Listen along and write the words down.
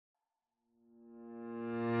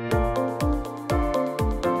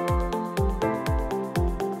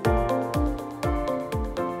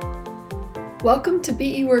Welcome to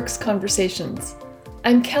BE Works Conversations.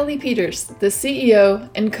 I'm Kelly Peters, the CEO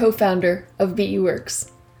and co-founder of BE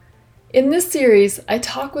Works. In this series, I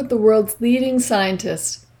talk with the world's leading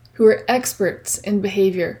scientists who are experts in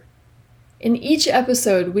behavior. In each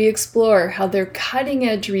episode, we explore how their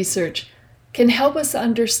cutting-edge research can help us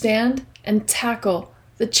understand and tackle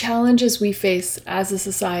the challenges we face as a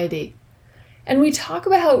society. And we talk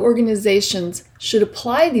about how organizations should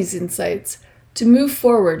apply these insights to move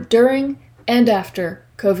forward during and after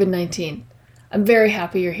COVID-19. I'm very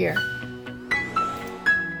happy you're here.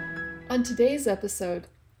 On today's episode,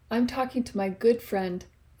 I'm talking to my good friend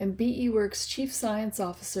and BE Works Chief Science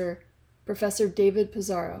Officer, Professor David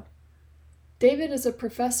Pizarro. David is a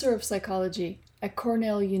professor of psychology at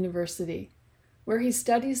Cornell University, where he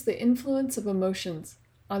studies the influence of emotions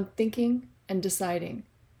on thinking and deciding.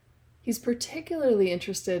 He's particularly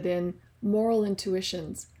interested in moral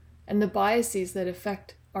intuitions and the biases that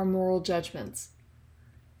affect our moral judgments.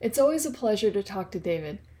 It's always a pleasure to talk to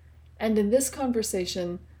David, and in this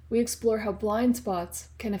conversation, we explore how blind spots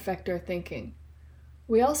can affect our thinking.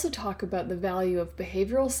 We also talk about the value of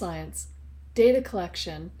behavioral science, data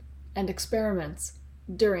collection, and experiments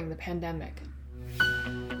during the pandemic.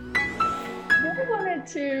 What I wanted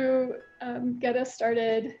to get us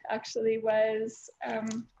started actually was,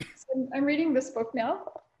 so I'm reading this book now.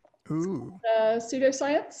 Ooh.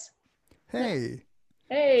 Pseudoscience. Hey.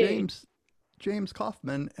 Hey. James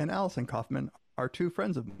Kaufman and Allison Kaufman are two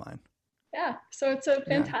friends of mine. Yeah, so it's a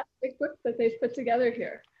fantastic book that they've put together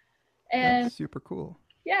here. And that's super cool.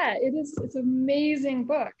 Yeah, it is. It's an amazing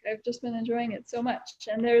book. I've just been enjoying it so much.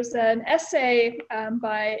 And there's an essay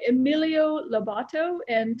by Emilio Lobato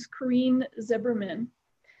and Corinne Zimmerman.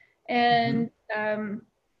 And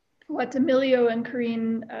what Emilio and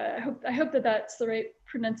Corinne, I hope that that's the right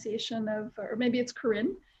pronunciation of, or maybe it's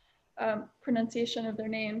Corinne, pronunciation of their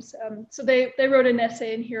names. So they wrote an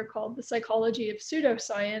essay in here called The Psychology of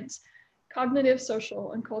Pseudoscience, Cognitive,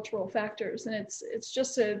 Social, and Cultural Factors. And it's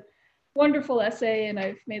just a wonderful essay, and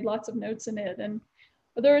I've made lots of notes in it.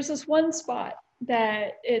 But there was this one spot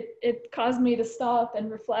that it caused me to stop and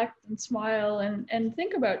reflect and smile and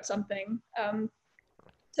think about something.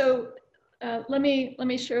 So let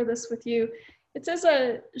me share this with you. It says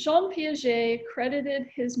Jean Piaget credited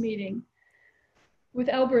his meeting with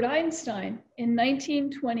Albert Einstein in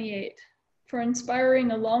 1928 for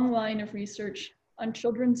inspiring a long line of research on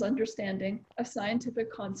children's understanding of scientific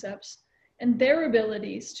concepts and their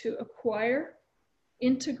abilities to acquire,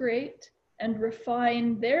 integrate, and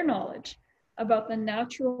refine their knowledge about the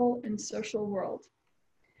natural and social world.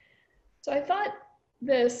 So I thought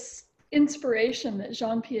this inspiration that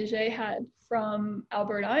Jean Piaget had from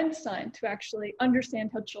Albert Einstein to actually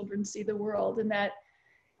understand how children see the world, and that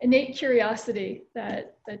innate curiosity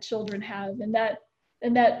that children have, and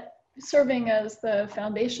that serving as the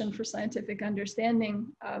foundation for scientific understanding,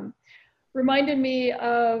 reminded me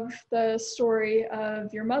of the story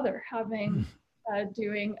of your mother having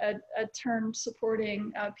doing a term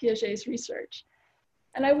supporting Piaget's research.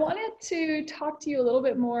 And I wanted to talk to you a little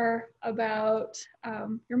bit more about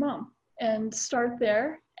your mom and start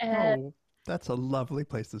there. And that's a lovely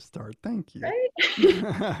place to start. Thank you. Right?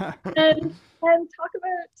 and talk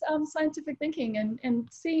about scientific thinking and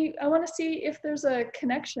see, I want to see if there's a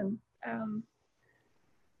connection.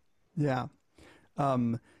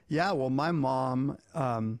 Well, my mom,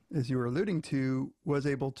 as you were alluding to, was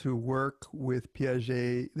able to work with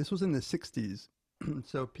Piaget. This was in the 60s.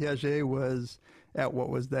 So Piaget was at what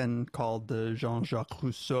was then called the Jean-Jacques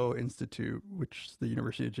Rousseau Institute, which is the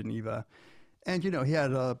University of Geneva. And, he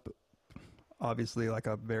had obviously like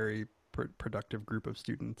a very productive group of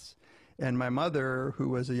students. And my mother, who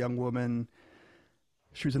was a young woman,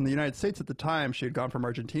 she was in the United States at the time. She had gone from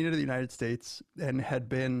Argentina to the United States and had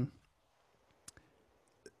been...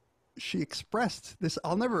 She expressed this,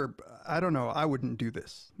 I don't know, I wouldn't do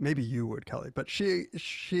this. Maybe you would, Kelly. But she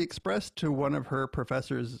expressed to one of her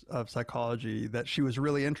professors of psychology that she was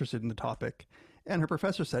really interested in the topic. And her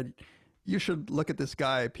professor said, you should look at this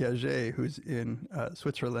guy, Piaget, who's in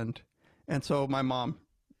Switzerland. And so my mom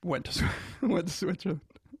went to Switzerland.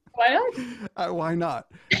 Why not? Why not?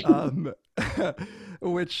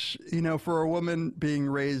 Which, for a woman being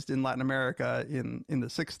raised in Latin America in the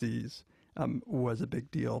 60s, was a big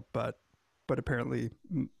deal, but apparently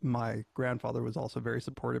my grandfather was also very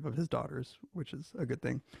supportive of his daughters, which is a good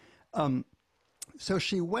thing. So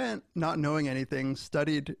she went not knowing anything,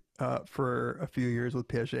 studied for a few years with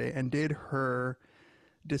Piaget, and did her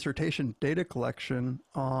dissertation data collection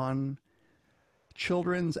on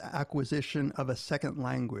children's acquisition of a second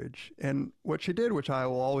language. And what she did, which I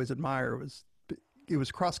will always admire, was it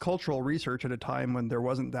was cross-cultural research at a time when there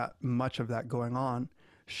wasn't that much of that going on.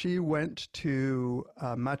 She went to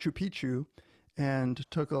Machu Picchu and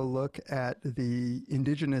took a look at the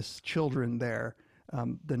indigenous children there,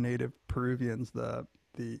 the native Peruvians, the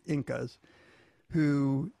Incas,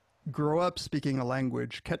 who grow up speaking a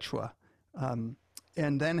language, Quechua, and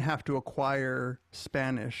then have to acquire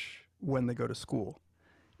Spanish when they go to school.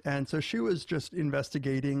 And so she was just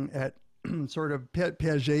investigating at sort of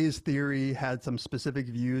Piaget's theory had some specific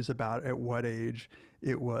views about at what age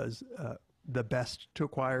it was the best to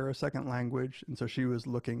acquire a second language. And so she was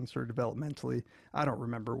looking sort of developmentally. I don't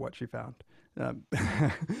remember what she found,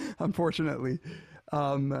 unfortunately.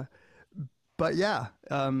 But yeah,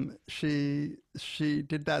 she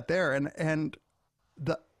did that there. And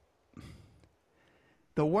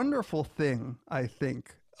the wonderful thing, I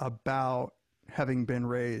think, about having been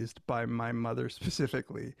raised by my mother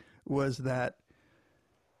specifically was that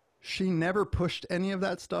she never pushed any of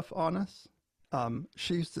that stuff on us.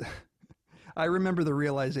 I remember the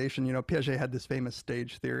realization, Piaget had this famous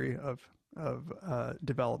stage theory of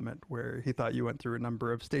development where he thought you went through a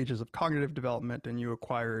number of stages of cognitive development and you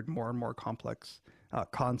acquired more and more complex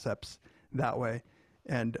concepts that way.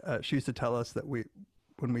 And she used to tell us that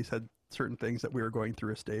when we said certain things that we were going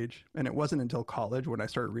through a stage, and it wasn't until college when I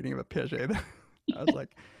started reading about Piaget that I was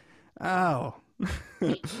like, oh.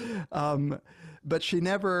 But she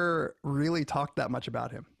never really talked that much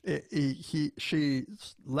about him. She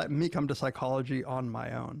let me come to psychology on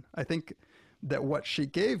my own. I think that what she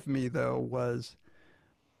gave me, though, was,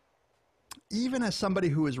 even as somebody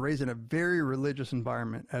who was raised in a very religious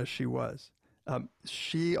environment, as she was,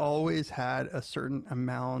 she always had a certain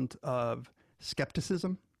amount of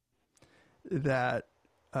skepticism that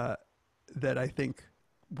I think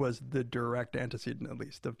was the direct antecedent, at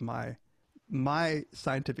least, of my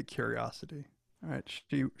scientific curiosity. All right,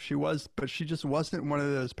 she was, but she just wasn't one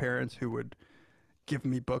of those parents who would give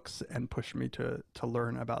me books and push me to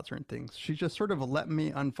learn about certain things. She just sort of let me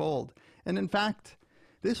unfold. And in fact,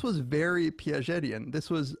 this was very Piagetian. This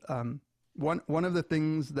was one of the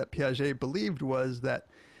things that Piaget believed was that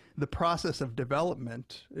the process of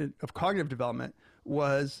development, of cognitive development,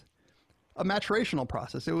 was a maturational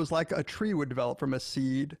process. It was like a tree would develop from a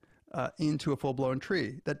seed into a full-blown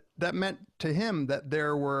tree. That meant to him that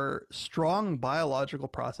there were strong biological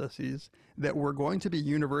processes that were going to be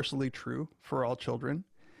universally true for all children,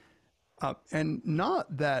 and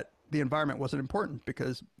not that the environment wasn't important,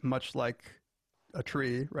 because much like a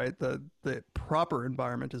tree, right, the proper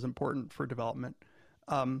environment is important for development.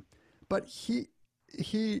 But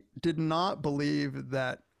he did not believe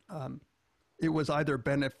that it was either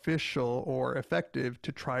beneficial or effective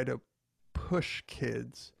to try to push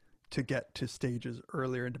kids to get to stages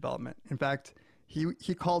earlier in development. In fact,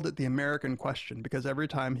 he called it the American question, because every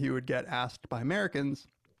time he would get asked by Americans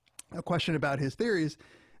a question about his theories,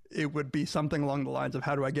 it would be something along the lines of,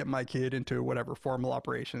 how do I get my kid into whatever formal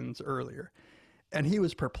operations earlier? And he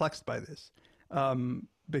was perplexed by this,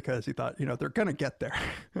 because he thought, they're going to get there.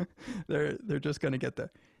 they're just going to get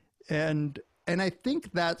there. And I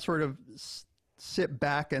think that sort of sit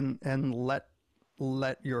back and let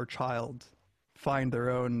your child find their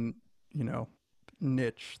own,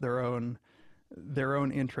 niche, their own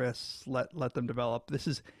interests, let them develop. This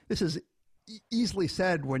is easily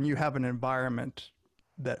said when you have an environment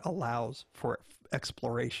that allows for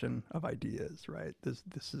exploration of ideas, right? This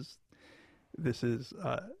is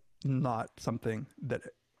not something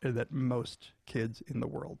that most kids in the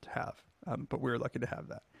world have, but we're lucky to have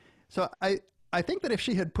that. So I think that if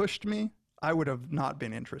she had pushed me, I would have not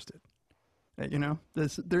been interested.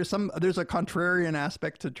 There's a contrarian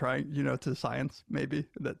aspect to trying, to science, maybe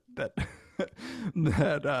that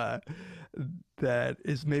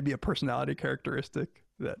is maybe a personality characteristic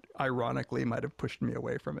that ironically might have pushed me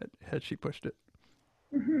away from it had she pushed it.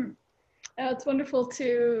 Mm-hmm. It's wonderful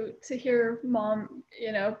to hear Mom,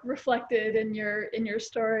 reflected in your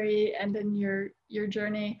story and in your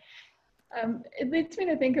journey. It leads me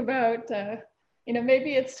to think about,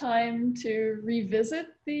 maybe it's time to revisit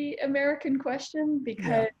the American question,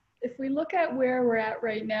 because if we look at where we're at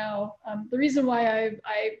right now, the reason why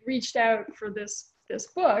I reached out for this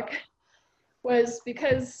book was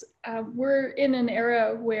because we're in an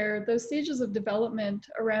era where those stages of development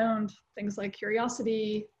around things like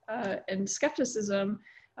curiosity and skepticism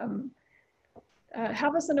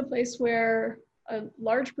have us in a place where a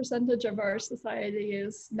large percentage of our society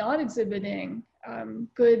is not exhibiting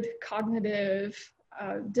good cognitive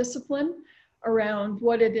discipline around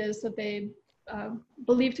what it is that they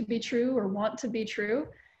believe to be true or want to be true.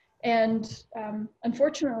 And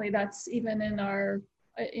unfortunately, that's even in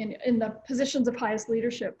the positions of highest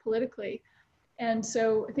leadership politically. And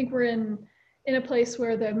so I think we're in a place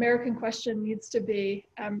where the American question needs to be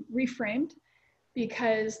reframed,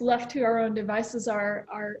 because left to our own devices,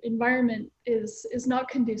 our environment is not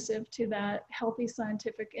conducive to that healthy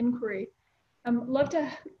scientific inquiry. Love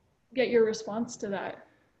to get your response to that.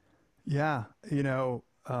 Yeah,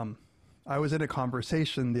 I was in a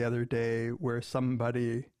conversation the other day where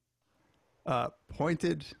somebody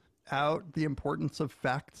pointed out the importance of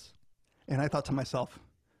facts, and I thought to myself,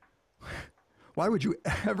 why would you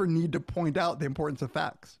ever need to point out the importance of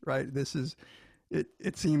facts, right?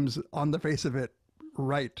 It seems on the face of it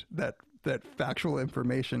right that factual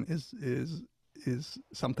information is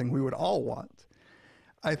something we would all want.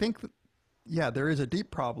 I think yeah, there is a deep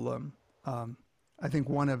problem. I think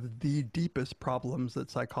one of the deepest problems that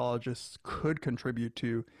psychologists could contribute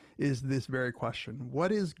to is this very question.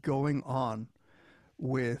 What is going on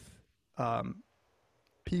with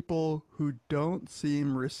people who don't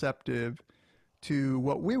seem receptive to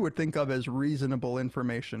what we would think of as reasonable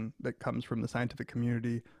information that comes from the scientific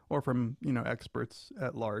community or from, experts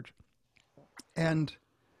at large? And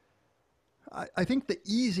I think the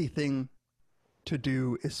easy thing to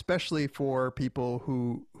do, especially for people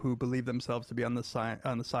who believe themselves to be on the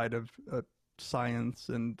side of science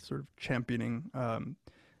and sort of championing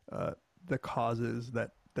the causes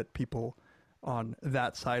that people on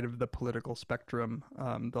that side of the political spectrum,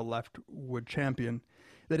 the left, would champion,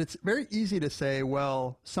 that it's very easy to say,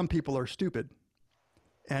 well, some people are stupid,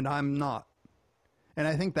 and I'm not. And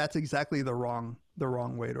I think that's exactly the wrong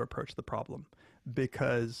way to approach the problem,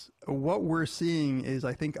 because what we're seeing is,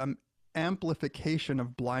 I think, amplification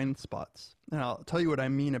of blind spots. And I'll tell you what I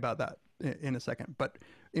mean about that in a second. But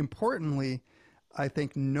importantly, I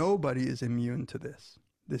think nobody is immune to this.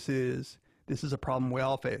 This is a problem we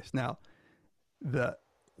all face. Now,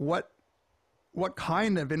 what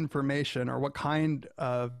kind of information or what kind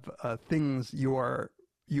of things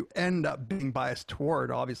you end up being biased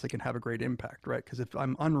toward obviously can have a great impact, right? Because if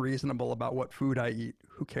I'm unreasonable about what food I eat,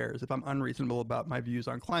 who cares? If I'm unreasonable about my views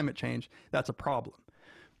on climate change, that's a problem.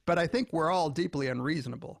 But I think we're all deeply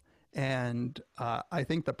unreasonable. And I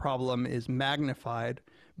think the problem is magnified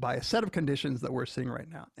by a set of conditions that we're seeing right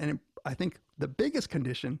now. And I think the biggest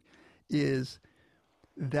condition is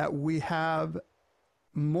that we have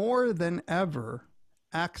more than ever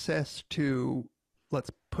access to, let's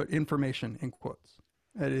put information in quotes.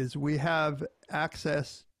 That is, we have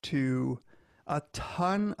access to a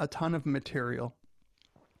ton of material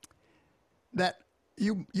that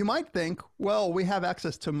you might think, well, we have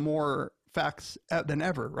access to more facts than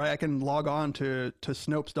ever, right? I can log on to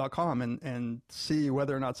Snopes.com and see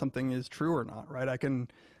whether or not something is true or not, right? I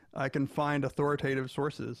can find authoritative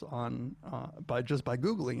sources on by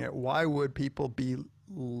Googling it. Why would people be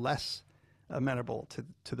less amenable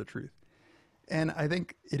to the truth? And I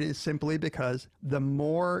think it is simply because the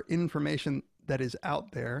more information that is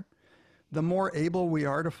out there, the more able we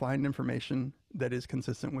are to find information that is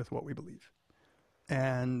consistent with what we believe.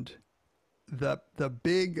 And the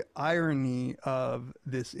big irony of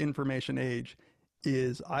this information age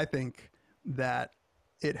is, I think, that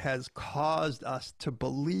it has caused us to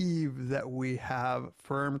believe that we have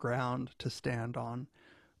firm ground to stand on,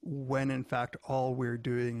 when in fact all we're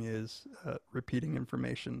doing is repeating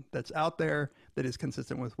information that's out there that is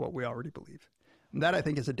consistent with what we already believe. And that, I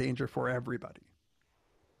think, is a danger for everybody.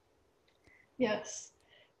 Yes.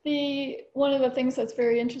 One of the things that's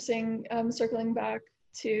very interesting, circling back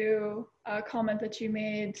to a comment that you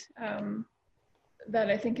made, that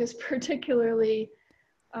I think is particularly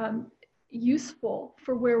useful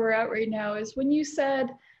for where we're at right now, is when you said,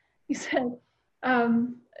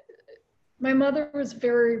 my mother was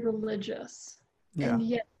very religious, Yeah. and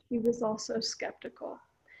yet she was also skeptical.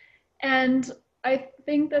 And I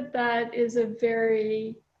think that is a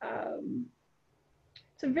very,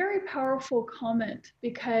 it's a very powerful comment,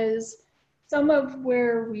 because some of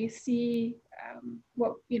where we see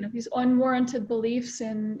these unwarranted beliefs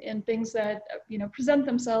in things that present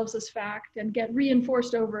themselves as fact and get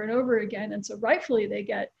reinforced over and over again, and so rightfully they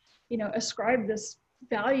get ascribed this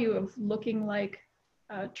value of looking like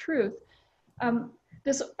truth.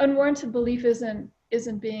 This unwarranted belief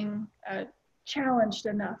isn't being challenged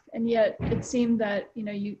enough, and yet it seemed that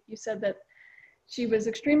you said that she was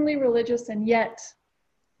extremely religious and yet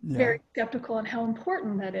very skeptical, and how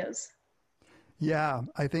important that is. Yeah,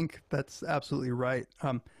 I think that's absolutely right.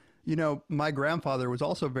 My grandfather was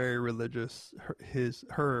also very religious,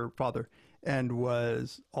 her father, and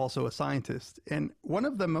was also a scientist. And one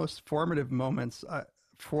of the most formative moments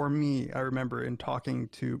for me, I remember, in talking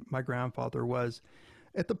to my grandfather, was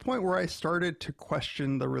at the point where I started to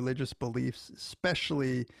question the religious beliefs,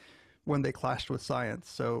 especially when they clashed with science.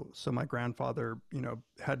 So my grandfather,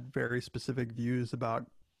 had very specific views about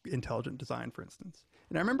intelligent design, for instance.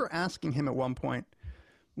 And I remember asking him at one point,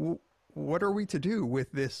 what are we to do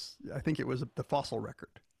with this? I think it was the fossil record,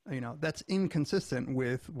 that's inconsistent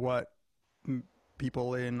with what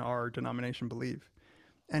people in our denomination believe.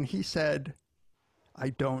 And he said, I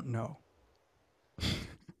don't know.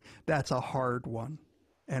 That's a hard one.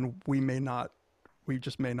 And we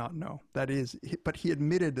just may not know. But he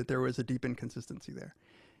admitted that there was a deep inconsistency there.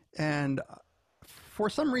 And for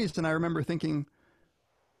some reason, I remember thinking,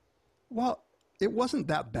 well, it wasn't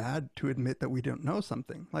that bad to admit that we don't know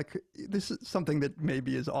something. Like, this is something that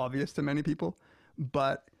maybe is obvious to many people,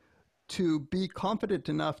 but to be confident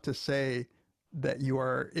enough to say that you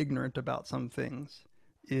are ignorant about some things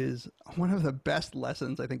is one of the best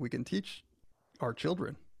lessons I think we can teach our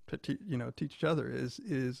children, to teach each other,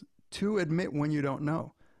 is to admit when you don't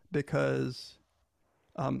know, because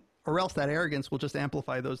or else that arrogance will just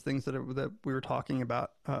amplify those things that we were talking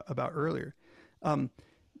about earlier. The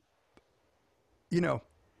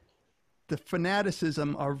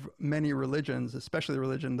fanaticism of many religions, especially the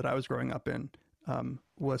religion that I was growing up in,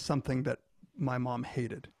 was something that my mom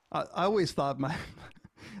hated. I always thought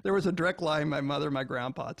there was a direct line, my mother, my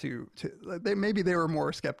grandpa, maybe they were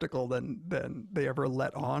more skeptical than they ever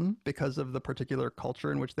let on because of the particular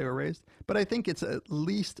culture in which they were raised. But I think it's at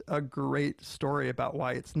least a great story about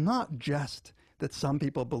why it's not just that some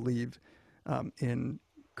people believe in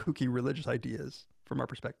kooky religious ideas from our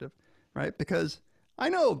perspective, right? Because I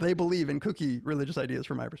know they believe in kooky religious ideas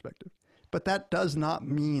from my perspective, but that does not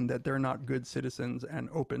mean that they're not good citizens and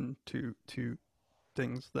open to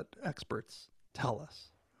things that experts tell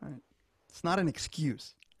us, right? It's not an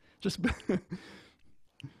excuse. Just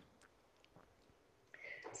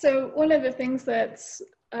So one of the things that's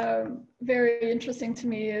very interesting to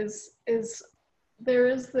me is there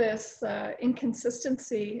is this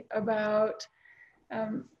inconsistency about,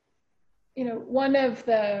 one of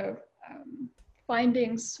the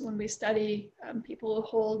findings when we study people who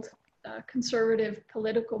hold conservative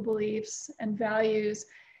political beliefs and values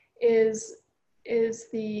is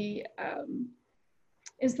the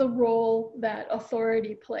role that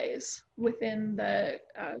authority plays within the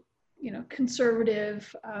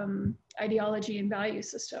conservative ideology and value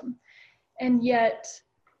system. And yet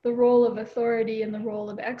the role of authority and the role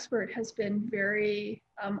of expert has been very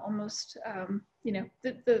almost,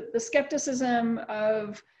 the skepticism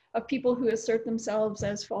of people who assert themselves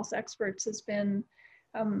as false experts has been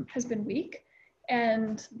weak.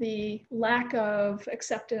 And the lack of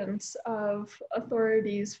acceptance of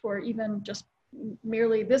authorities for even just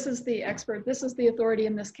merely, this is the expert, this is the authority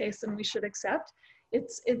in this case, and we should accept.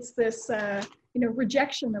 It's this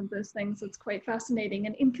rejection of those things that's quite fascinating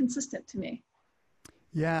and inconsistent to me.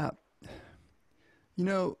 Yeah.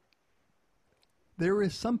 There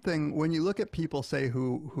is something, when you look at people, say,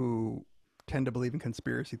 who tend to believe in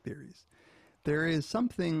conspiracy theories, there is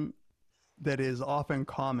something that is often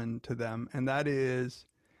common to them, and that is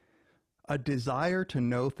a desire to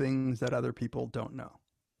know things that other people don't know.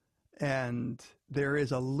 And there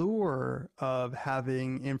is a lure of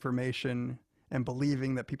having information and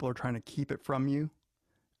believing that people are trying to keep it from you,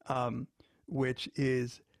 which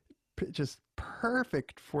is just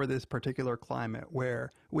perfect for this particular climate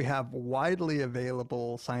where we have widely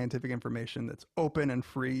available scientific information that's open and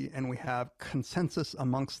free, and we have consensus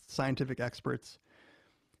amongst scientific experts.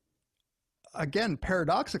 Again,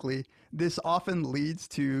 paradoxically, this often leads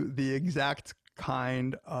to the exact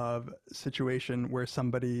kind of situation where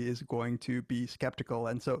somebody is going to be skeptical.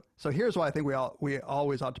 And so here's why I think we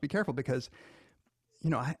always ought to be careful, because,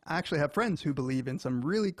 I actually have friends who believe in some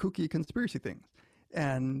really kooky conspiracy things,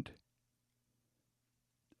 and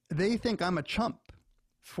they think I'm a chump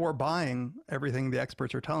for buying everything the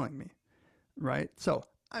experts are telling me, right? So,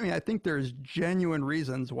 I think there's genuine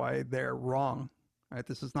reasons why they're wrong, right?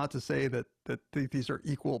 This is not to say that these are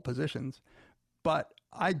equal positions, but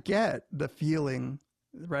I get the feeling,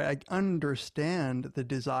 right? I understand the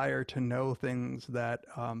desire to know things that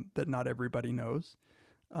that not everybody knows.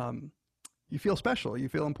 You feel special, you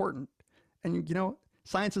feel important, and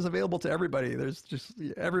science is available to everybody. There's just,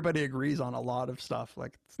 everybody agrees on a lot of stuff.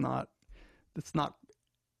 Like, it's not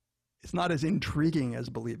as intriguing as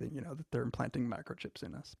believing, that they're implanting microchips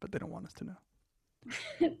in us, but they don't want us to know.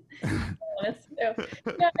 Yeah,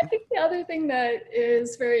 I think the other thing that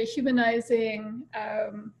is very humanizing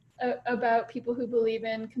about people who believe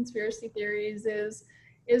in conspiracy theories is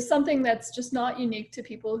something that's just not unique to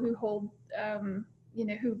people who hold,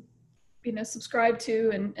 who subscribe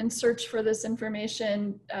to and search for this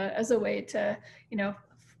information as a way to,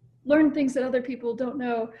 learn things that other people don't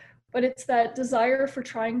know, but it's that desire for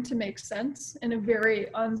trying to make sense in a very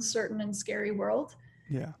uncertain and scary world.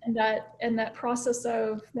 Yeah. And that process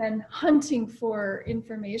of then hunting for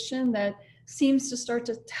information that seems to start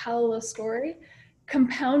to tell a story,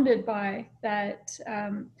 compounded by that,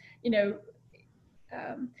 you know,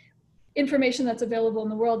 um, information that's available in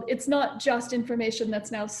the world. It's not just information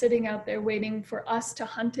that's now sitting out there waiting for us to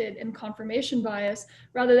hunt it in confirmation bias.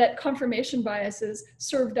 Rather, that confirmation bias is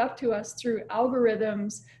served up to us through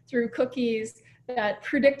algorithms, through cookies that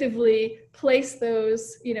predictively place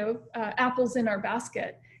those, apples in our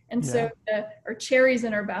basket. And Yeah. so, or cherries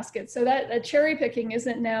in our basket. So that cherry picking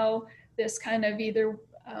isn't now this kind of either,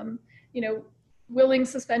 you know, willing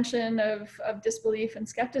suspension of disbelief and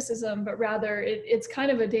skepticism, but rather it's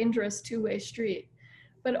kind of a dangerous two-way street,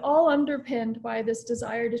 but all underpinned by this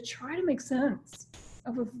desire to try to make sense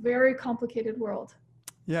of a very complicated world.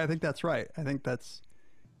 Yeah, I think that's right. I think that's,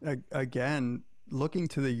 again, looking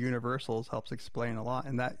to the universals helps explain a lot.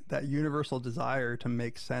 And that universal desire to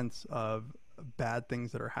make sense of bad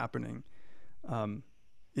things that are happening um,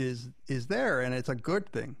 is there, and it's a good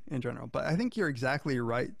thing in general. But I think you're exactly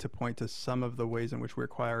right to point to some of the ways in which we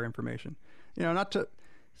acquire information. Not to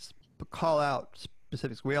call out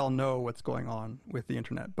specifics. We all know what's going on with the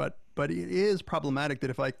internet, but it is problematic that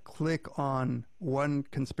if I click on one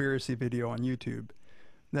conspiracy video on YouTube,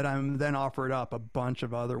 that I'm then offered up a bunch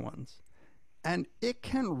of other ones, and it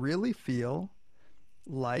can really feel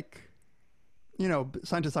like,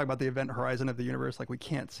 scientists talk about the event horizon of the universe, like we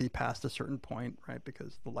can't see past a certain point, right?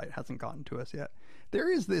 Because the light hasn't gotten to us yet.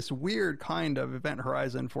 There is this weird kind of event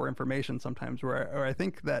horizon for information sometimes where I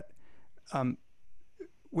think that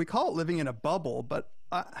we call it living in a bubble, but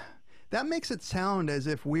that makes it sound as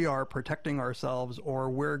if we are protecting ourselves or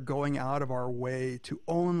we're going out of our way to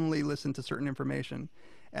only listen to certain information.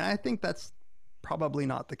 And I think that's probably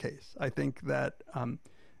not the case. I think that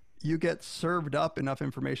you get served up enough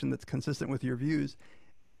information that's consistent with your views,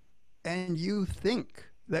 and you think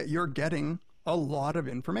that you're getting a lot of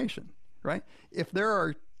information, right? If there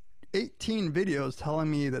are 18 videos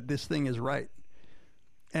telling me that this thing is right,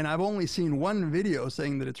 and I've only seen one video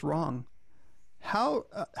saying that it's wrong, how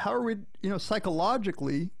are we,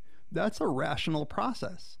 psychologically, that's a rational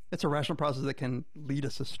process. It's a rational process that can lead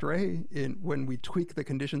us astray when we tweak the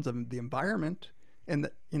conditions of the environment. And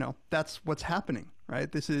that's what's happening, right?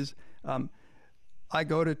 This is, I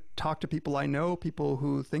go to talk to people I know, people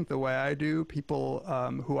who think the way I do, people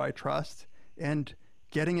who I trust, and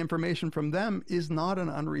getting information from them is not an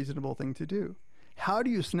unreasonable thing to do. How do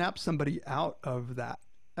you snap somebody out of that?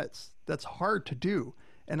 That's hard to do.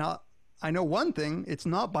 And I know one thing, it's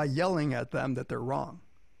not by yelling at them that they're wrong,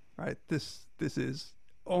 right? This is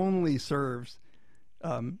only serves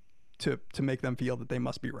to make them feel that they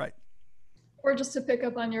must be right. Or just to pick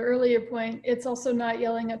up on your earlier point, it's also not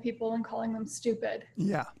yelling at people and calling them stupid.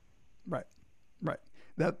 Yeah, right.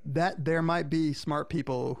 That there might be smart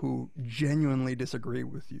people who genuinely disagree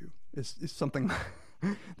with you is something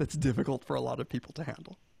that's difficult for a lot of people to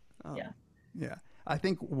handle. Yeah. I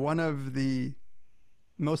think one of the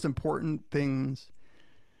most important things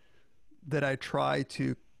that I try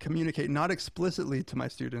to communicate, not explicitly to my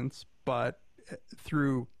students, but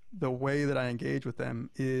through the way that I engage with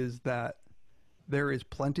them, is that there is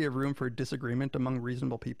plenty of room for disagreement among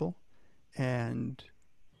reasonable people. And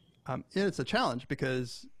it's a challenge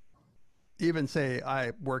because even say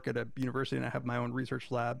I work at a university and I have my own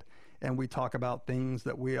research lab and we talk about things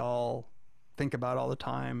that we all think about all the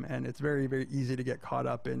time. And it's very, very easy to get caught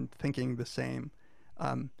up in thinking the same.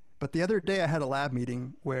 But the other day I had a lab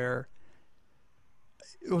meeting where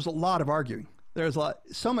it was a lot of arguing. There's a lot,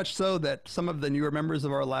 so much so that some of the newer members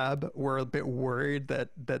of our lab were a bit worried that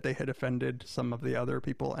they had offended some of the other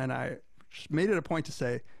people. And I made it a point to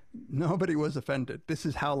say, nobody was offended. This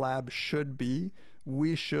is how labs should be.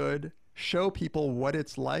 We should show people what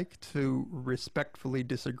it's like to respectfully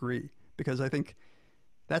disagree, because I think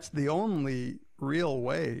that's the only real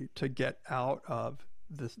way to get out of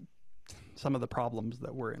some of the problems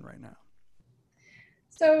that we're in right now.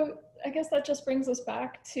 So I guess that just brings us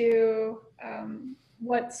back to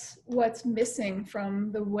what's missing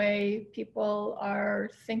from the way people are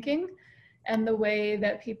thinking and the way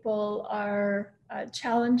that people are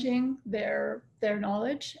challenging their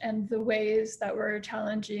knowledge and the ways that we're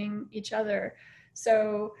challenging each other.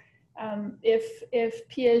 So if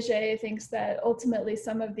Piaget thinks that ultimately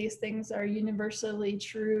some of these things are universally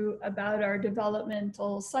true about our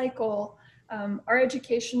developmental cycle, our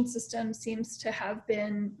education system seems to have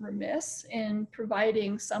been remiss in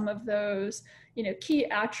providing some of those, key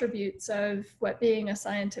attributes of what being a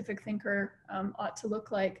scientific thinker ought to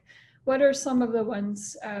look like. what are some of the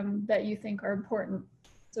ones that you think are important?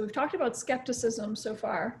 So we've talked about skepticism so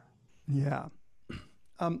far. Yeah.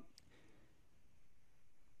 Um,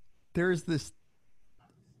 there's this,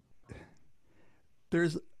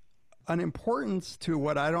 there's an importance to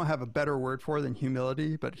what I don't have a better word for than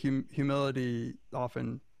humility, but humility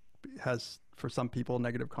often has, for some people,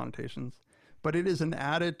 negative connotations. But it is an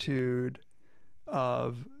attitude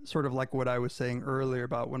of sort of like what I was saying earlier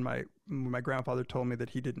about when my grandfather told me that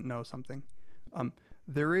he didn't know something. Um,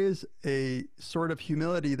 there is a sort of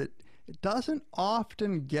humility that it doesn't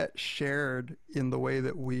often get shared in the way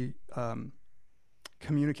that we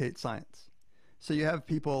communicate science. So you have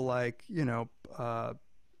people like,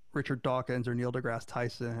 Richard Dawkins or Neil deGrasse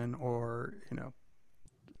Tyson or,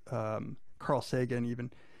 Carl Sagan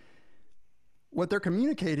even. What they're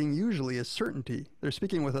communicating usually is certainty. They're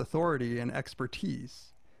speaking with authority and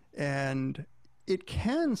expertise. And it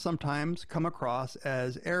can sometimes come across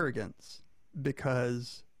as arrogance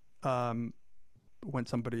because when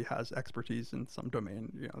somebody has expertise in some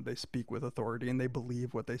domain, they speak with authority and they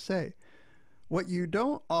believe what they say. What you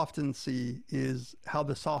don't often see is how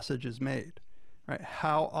the sausage is made, right?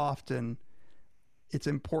 How often it's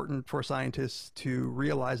important for scientists to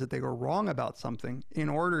realize that they were wrong about something in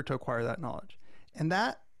order to acquire that knowledge. And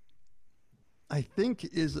that, I think,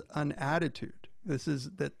 is an attitude. This is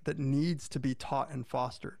that needs to be taught and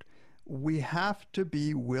fostered. We have to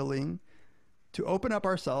be willing to open up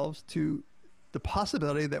ourselves to the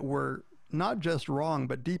possibility that we're not just wrong,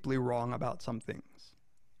 but deeply wrong about some things.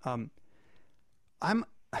 I'm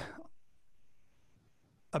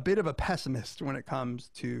a bit of a pessimist when it comes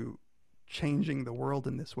to changing the world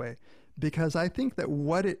in this way, because I think that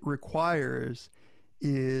what it requires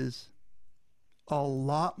is a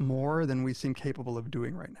lot more than we seem capable of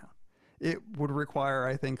doing right now. It would require,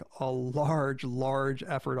 I think, a large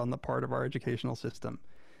effort on the part of our educational system,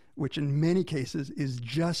 which in many cases is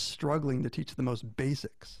just struggling to teach the most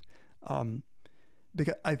basics.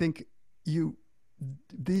 Because I think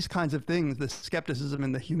these kinds of things, the skepticism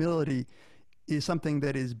and the humility, is something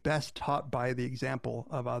that is best taught by the example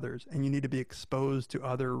of others. And you need to be exposed to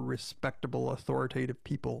other respectable, authoritative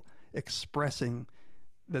people expressing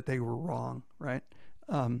that they were wrong, right?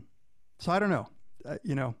 So I don't know.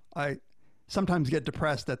 I sometimes get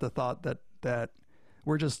depressed at the thought that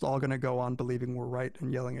we're just all going to go on believing we're right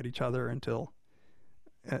and yelling at each other until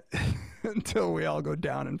we all go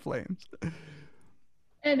down in flames.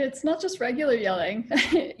 And it's not just regular yelling,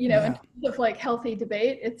 in terms of like healthy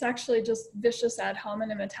debate. It's actually just vicious ad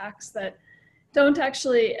hominem attacks that don't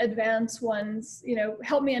actually advance one's,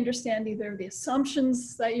 help me understand either the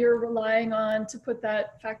assumptions that you're relying on to put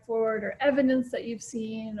that fact forward, or evidence that you've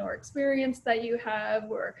seen, or experience that you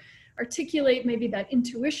have, or articulate maybe that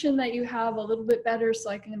intuition that you have a little bit better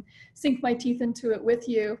so I can sink my teeth into it with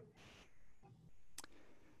you.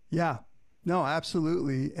 Yeah, no,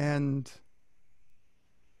 absolutely. And,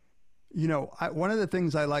 one of the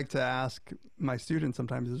things I like to ask my students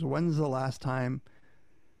sometimes is, when's the last time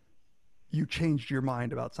you changed your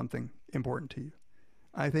mind about something important to you?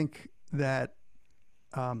 I think that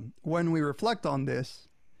when we reflect on this,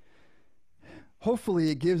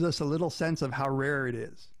 hopefully it gives us a little sense of how rare it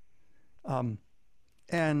is.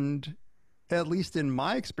 And at least in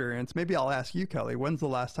my experience, maybe I'll ask you, Kelly, when's the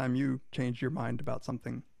last time you changed your mind about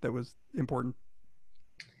something that was important?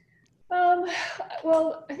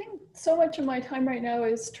 Well, I think so much of my time right now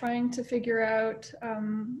is trying to figure out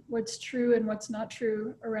what's true and what's not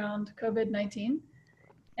true around COVID-19.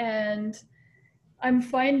 And I'm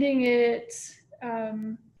finding it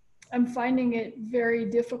very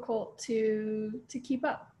difficult to keep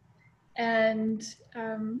up. And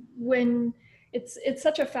when it's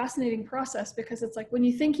such a fascinating process, because it's like when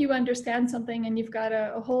you think you understand something and you've got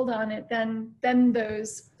a hold on it, then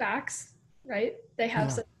those facts, right? They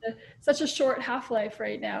have such a short half-life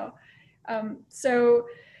right now. So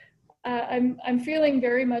I'm feeling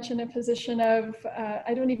very much in a position of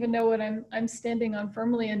I don't even know what I'm standing on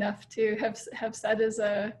firmly enough to have said is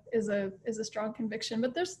a strong conviction.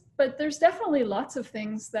 But there's definitely lots of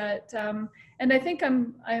things that and I think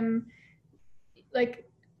I'm like,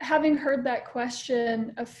 having heard that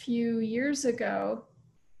question a few years ago.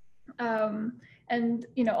 And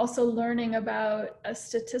also learning about a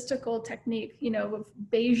statistical technique, of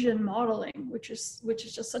Bayesian modeling, which is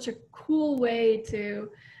just such a cool way to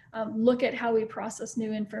look at how we process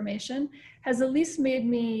new information, has at least made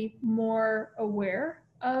me more aware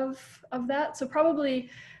of that. So probably,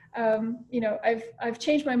 I've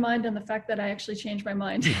changed my mind on the fact that I actually changed my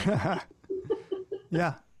mind.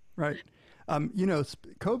 Yeah, right.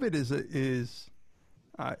 COVID is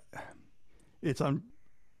it's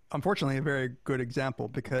unfortunately a very good example,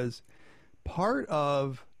 because part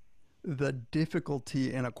of the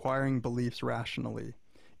difficulty in acquiring beliefs rationally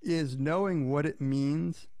is knowing what it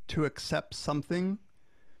means to accept something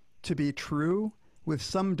to be true with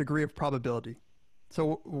some degree of probability.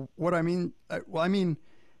 So what I mean,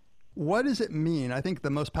 what does it mean? I think the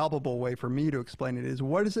most palpable way for me to explain it is,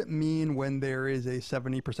 what does it mean when there is a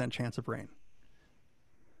 70% chance of rain?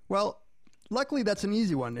 Well, luckily that's an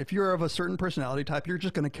easy one. If you're of a certain personality type, you're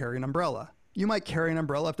just going to carry an umbrella. You might carry an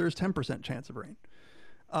umbrella if there's 10% chance of rain.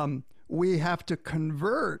 We have to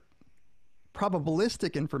convert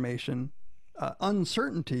probabilistic information,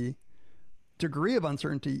 uncertainty, degree of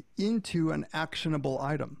uncertainty, into an actionable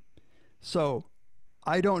item. So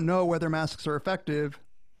I don't know whether masks are effective.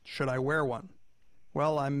 Should I wear one?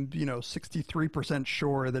 Well, I'm 63%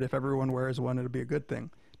 sure that if everyone wears one, it'll be a good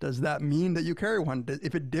thing. Does that mean that you carry one?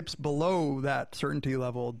 If it dips below that certainty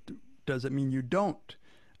level, does it mean you don't?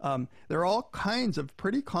 There are all kinds of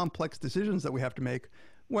pretty complex decisions that we have to make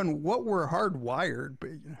when what we're hardwired, but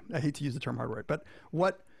I hate to use the term hardwired, but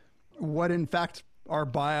what in fact our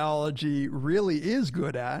biology really is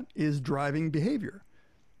good at is driving behavior,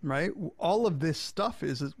 right? All of this stuff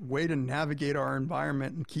is a way to navigate our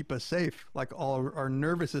environment and keep us safe. Like all our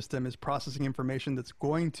nervous system is processing information that's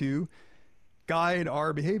going to guide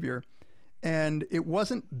our behavior. And it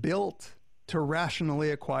wasn't built to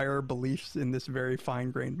rationally acquire beliefs in this very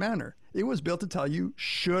fine-grained manner. It was built to tell you,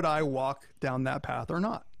 should I walk down that path or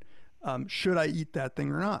not? Should I eat that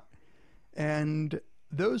thing or not? And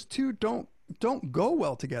those two don't go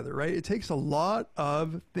well together, right? It takes a lot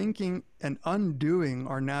of thinking and undoing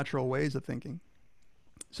our natural ways of thinking.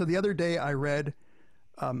 So the other day I read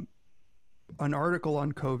an article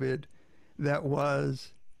on COVID that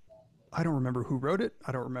was, I don't remember who wrote it.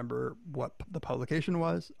 I don't remember what the publication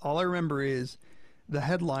was. All I remember is the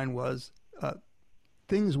headline was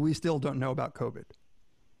things we still don't know about COVID.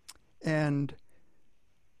 And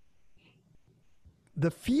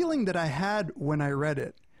the feeling that I had when I read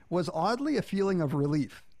it was oddly a feeling of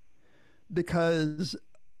relief, because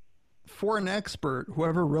for an expert,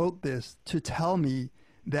 whoever wrote this, to tell me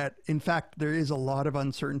that in fact there is a lot of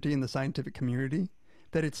uncertainty in the scientific community,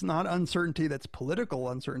 that it's not uncertainty that's political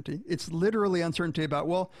uncertainty. It's literally uncertainty about,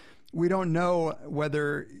 well, we don't know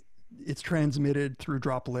whether it's transmitted through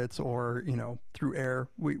droplets or, through air.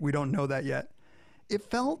 We don't know that yet. It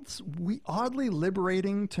felt oddly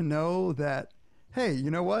liberating to know that, hey, you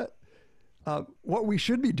know what? What we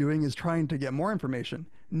should be doing is trying to get more information,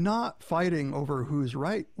 not fighting over who's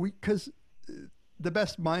right. Because the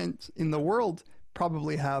best minds in the world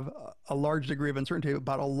probably have a large degree of uncertainty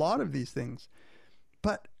about a lot of these things.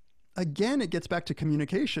 But again, it gets back to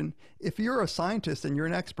communication. If you're a scientist and you're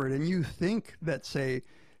an expert and you think that, say,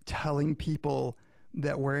 telling people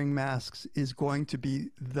that wearing masks is going to be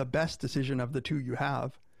the best decision of the two you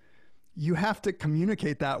have to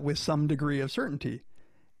communicate that with some degree of certainty.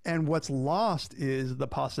 And what's lost is the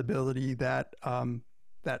possibility that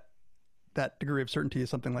that degree of certainty is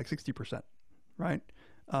something like 60%, right?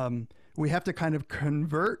 We have to kind of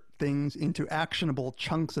convert things into actionable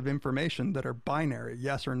chunks of information that are binary,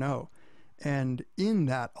 yes or no. And in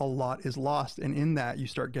that, a lot is lost. And in that, you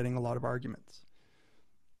start getting a lot of arguments.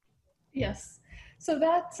 Yes. So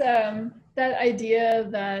that idea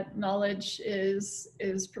that knowledge is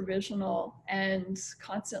provisional and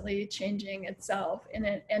constantly changing itself,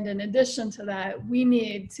 and in addition to that, we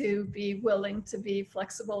need to be willing to be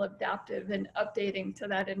flexible, adaptive, and updating to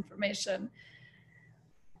that information,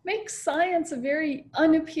 makes science a very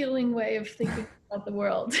unappealing way of thinking about the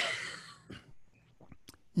world.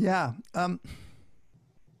 Yeah.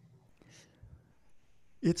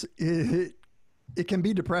 It can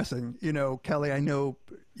be depressing. Kelly, I know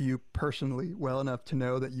you personally well enough to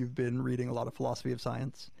know that you've been reading a lot of philosophy of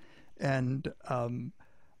science. And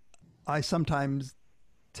I sometimes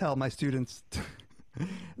tell my students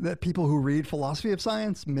that people who read philosophy of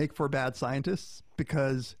science make for bad scientists,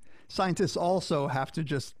 because scientists also have to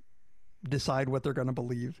just decide what they're going to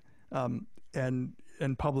believe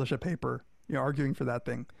and publish a paper, arguing for that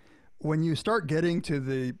thing. When you start getting to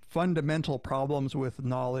the fundamental problems with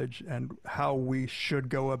knowledge and how we should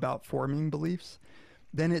go about forming beliefs,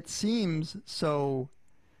 then it seems so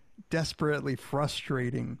desperately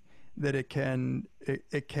frustrating that it can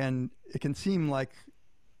seem like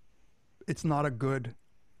it's not a good,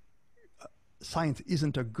 science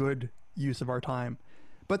isn't a good use of our time.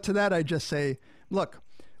 But to that, I just say, look,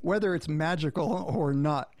 whether it's magical or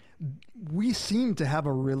not, we seem to have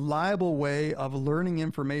a reliable way of learning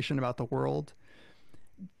information about the world.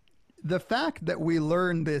 the fact that we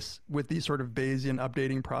learn this with these sort of Bayesian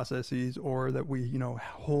updating processes, or that we,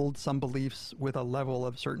 hold some beliefs with a level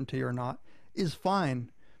of certainty or not, is fine.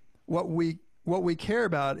 What we care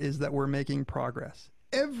about is that we're making progress.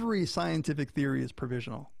 Every scientific theory is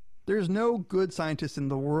provisional. There's no good scientist in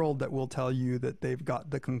the world that will tell you that they've got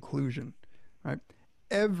the conclusion, right?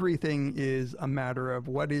 Everything is a matter of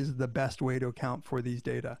what is the best way to account for these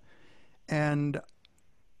data. And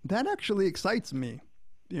that actually excites me,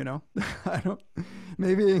 I don't,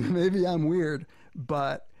 maybe I'm weird,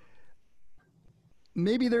 but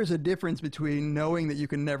maybe there's a difference between knowing that you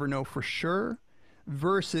can never know for sure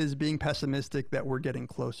versus being pessimistic that we're getting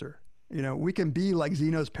closer. We can be like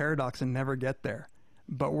Zeno's paradox and never get there,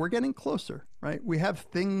 but we're getting closer, right? We have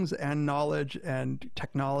things and knowledge and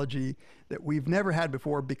technology that we've never had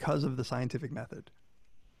before because of the scientific method.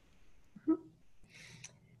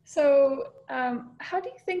 So how do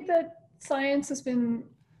you think that science has been,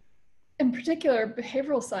 in particular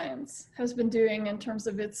behavioral science, has been doing in terms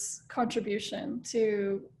of its contribution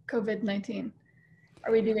to COVID-19?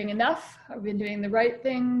 Are we doing enough? Have we been doing the right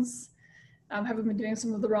things? Have we been doing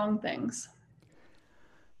some of the wrong things?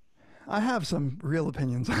 I have some real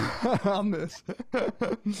opinions on this.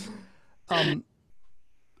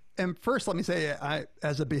 And first, let me say, I,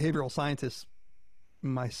 as a behavioral scientist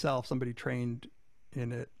myself, somebody trained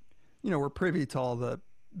in it, we're privy to all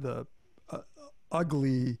the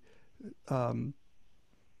ugly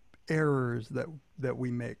errors that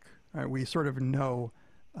we make. Right? We sort of know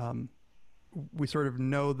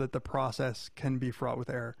that the process can be fraught with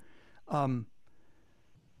error.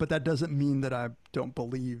 But that doesn't mean that I don't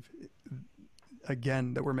believe,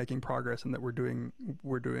 again, that we're making progress and that we're doing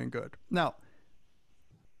good. Now,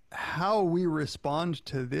 how we respond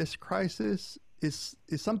to this crisis is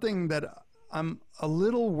something that I'm a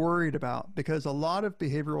little worried about, because a lot of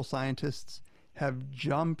behavioral scientists have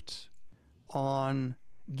jumped on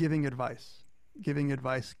giving advice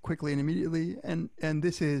quickly and immediately. And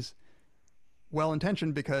this is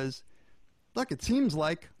well-intentioned because, look, it seems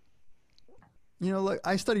like, like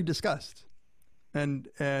I studied disgust, and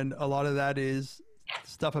a lot of that is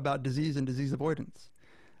stuff about disease and disease avoidance.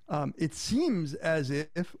 It seems as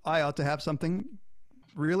if I ought to have something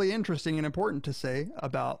really interesting and important to say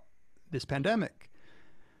about this pandemic.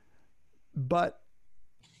 But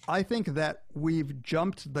I think that we've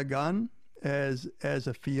jumped the gun as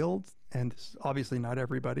a field, and this is obviously not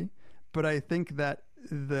everybody, but I think that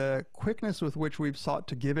the quickness with which we've sought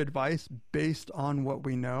to give advice based on what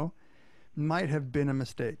we know might have been a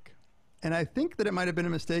mistake. And I think that it might have been a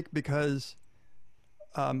mistake because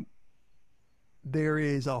there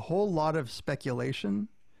is a whole lot of speculation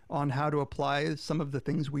on how to apply some of the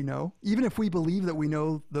things we know. Even if we believe that we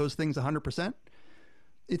know those things 100%,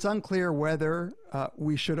 it's unclear whether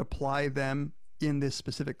we should apply them in this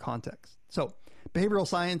specific context. So behavioral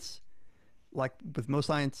science, like with most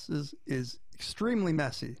sciences, is extremely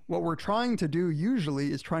messy. What we're trying to do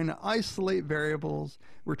usually is trying to isolate variables.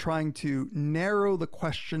 We're trying to narrow the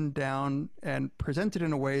question down and present it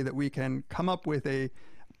in a way that we can come up with a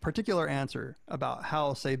particular answer about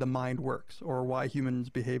how, say, the mind works or why humans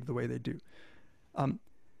behave the way they do.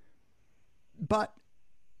 But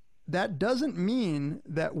that doesn't mean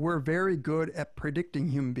that we're very good at predicting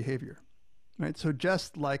human behavior, right? So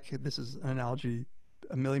just like, this is an analogy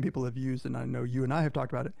a million people have used, and I know you and I have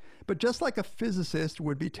talked about it, but just like a physicist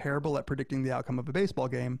would be terrible at predicting the outcome of a baseball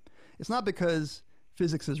game, it's not because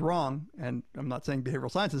physics is wrong, and I'm not saying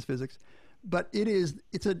behavioral science is physics, but it's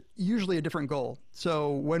usually a different goal.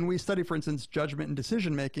 So when we study, for instance, judgment and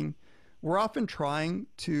decision making, we're often trying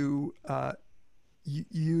to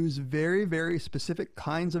use very, very specific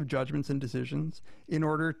kinds of judgments and decisions in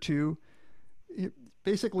order to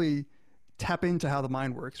basically tap into how the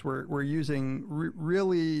mind works. We're using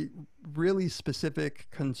really, really specific,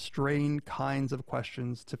 constrained kinds of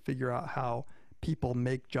questions to figure out how people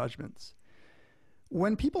make judgments.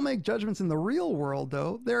 When people make judgments in the real world,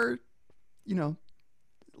 though, they're,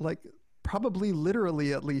 like probably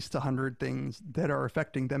literally at least 100 things that are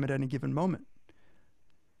affecting them at any given moment.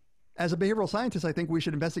 As a behavioral scientist, I think we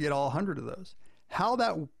should investigate all 100 of those. How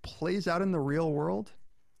that plays out in the real world,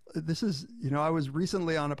 this is, I was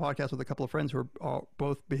recently on a podcast with a couple of friends who are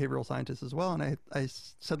both behavioral scientists as well. And I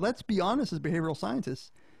said, let's be honest as behavioral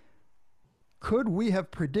scientists. Could we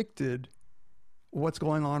have predicted what's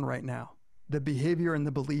going on right now? The behavior and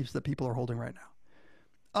the beliefs that people are holding right now?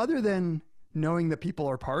 Other than knowing that people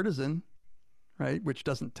are partisan, right, which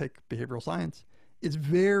doesn't take behavioral science, it's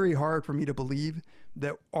very hard for me to believe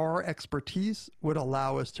that our expertise would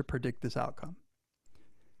allow us to predict this outcome.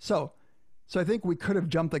 So I think we could have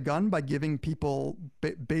jumped the gun by giving people,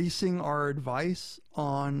 basing our advice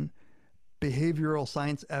on behavioral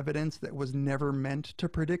science evidence that was never meant to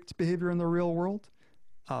predict behavior in the real world.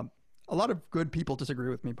 A lot of good people disagree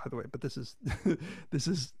with me, by the way, but this is this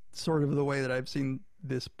is sort of the way that I've seen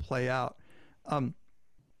this play out.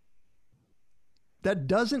 That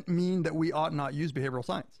doesn't mean that we ought not use behavioral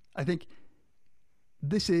science. I think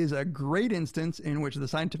this is a great instance in which the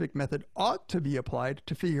scientific method ought to be applied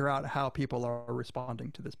to figure out how people are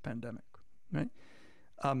responding to this pandemic, right?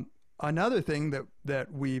 Another thing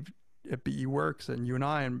that we've at BE Works and you and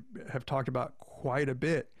I have talked about quite a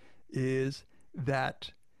bit is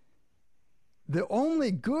that the only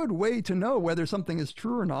good way to know whether something is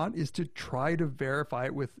true or not is to try to verify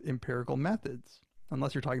it with empirical methods,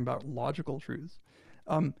 unless you're talking about logical truths.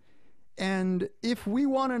 And if we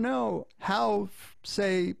want to know how,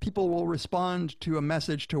 say, people will respond to a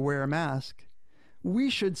message to wear a mask, we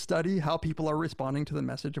should study how people are responding to the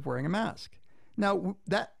message of wearing a mask. Now,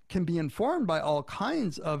 that can be informed by all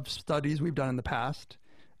kinds of studies we've done in the past,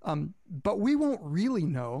 but we won't really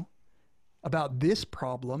know about this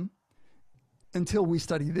problem until we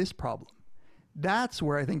study this problem. That's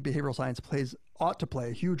where I think behavioral science ought to play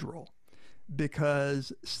a huge role,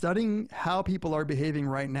 because studying how people are behaving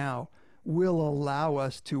right now will allow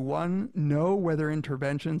us to, one, know whether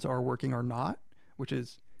interventions are working or not, which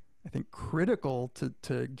is, I think, critical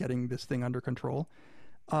to getting this thing under control.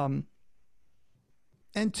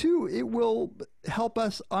 And two, it will help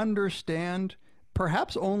us understand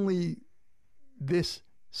perhaps only this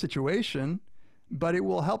situation, but it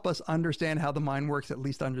will help us understand how the mind works, at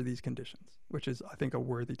least under these conditions, which is, I think, a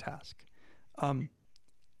worthy task.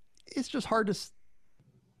 It's just hard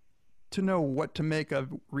to know what to make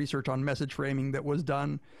of research on message framing that was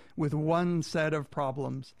done with one set of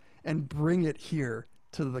problems and bring it here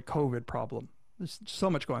to the COVID problem. There's so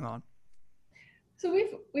much going on. So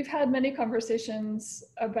we've had many conversations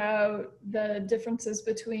about the differences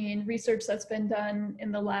between research that's been done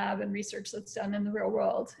in the lab and research that's done in the real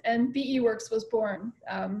world. And BE Works was born,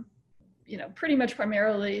 pretty much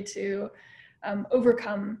primarily to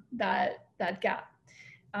overcome that gap.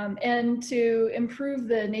 And to improve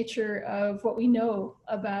the nature of what we know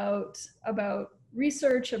about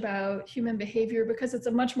research, about human behavior, because it's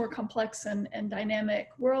a much more complex and dynamic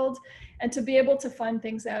world. And to be able to find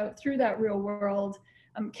things out through that real world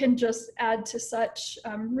can just add to such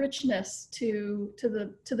richness to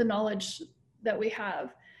the knowledge that we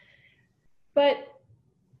have. But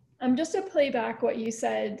just to play back what you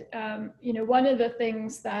said, one of the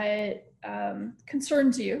things that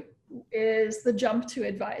concerns you is the jump to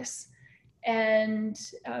advice. And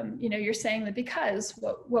you're saying that because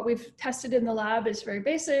what we've tested in the lab is very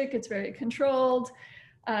basic, it's very controlled,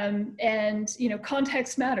 and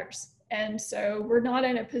context matters. And so we're not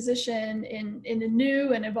in a position in a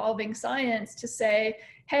new and evolving science to say,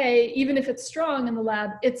 hey, even if it's strong in the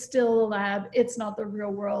lab, it's still a lab, it's not the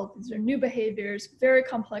real world. These are new behaviors, very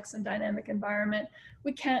complex and dynamic environment.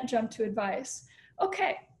 We can't jump to advice.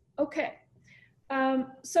 Okay.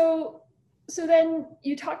 So then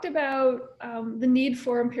you talked about the need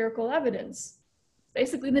for empirical evidence,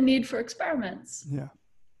 basically the need for experiments. Yeah.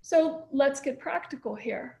 So let's get practical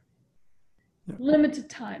here. Yeah. Limited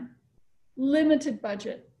time, limited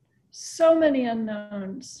budget, so many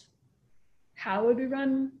unknowns. How would we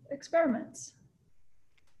run experiments?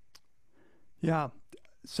 Yeah.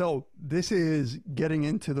 So this is getting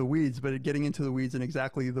into the weeds, but getting into the weeds in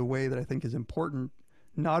exactly the way that I think is important,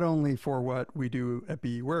 not only for what we do at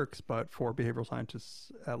BE Works, but for behavioral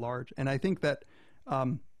scientists at large. And I think that,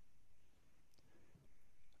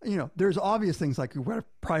 there's obvious things like we want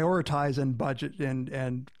to prioritize and budget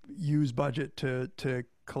and use budget to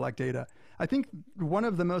collect data. I think one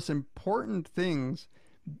of the most important things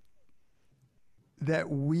that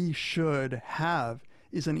we should have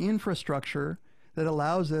is an infrastructure that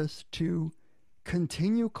allows us to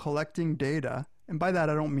continue collecting data. And by that,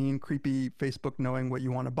 I don't mean creepy Facebook knowing what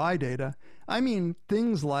you want to buy data. I mean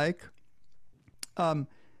things like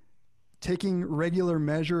taking regular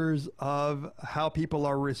measures of how people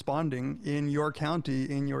are responding in your county,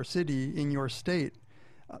 in your city, in your state,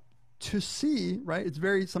 to see, right?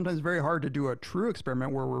 It's sometimes very hard to do a true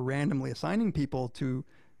experiment where we're randomly assigning people to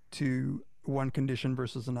one condition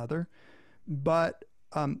versus another. But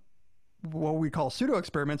what we call pseudo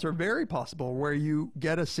experiments are very possible, where you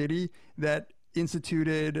get a city that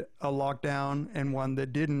instituted a lockdown and one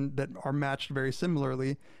that didn't, that are matched very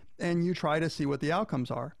similarly, and you try to see what the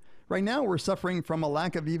outcomes are. Right now, we're suffering from a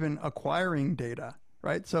lack of even acquiring data,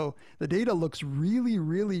 right? So the data looks really,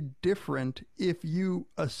 really different if you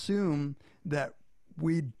assume that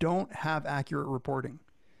we don't have accurate reporting.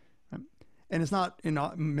 And it's not, in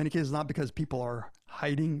many cases, not because people are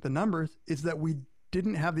hiding the numbers, it's that we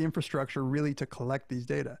didn't have the infrastructure really to collect these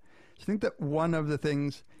data. So I think that one of the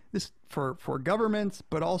things, this for governments,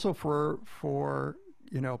 but also for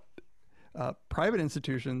private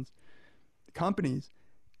institutions, companies,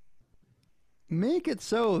 make it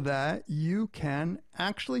so that you can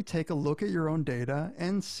actually take a look at your own data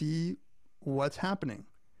and see what's happening.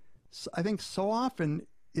 So I think so often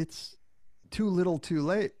it's too little too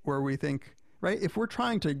late, where we think, right, if we're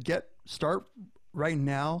trying to start right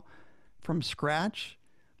now from scratch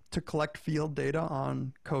to collect field data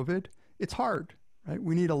on COVID, it's hard, right?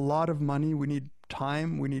 We need a lot of money, we need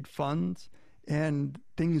time, we need funds, and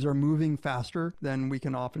things are moving faster than we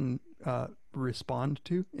can often respond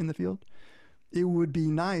to in the field. It would be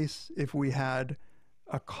nice if we had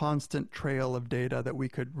a constant trail of data that we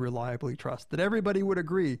could reliably trust, that everybody would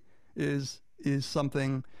agree is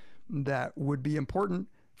something that would be important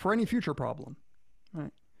for any future problem,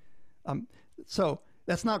 right? So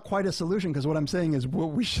that's not quite a solution, because what I'm saying is, well,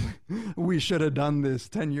 we should have done this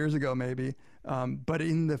 10 years ago, maybe. But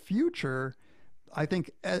in the future, I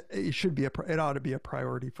think it ought to be a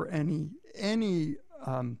priority for any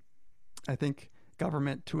I think,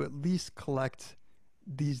 government to at least collect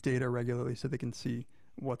these data regularly so they can see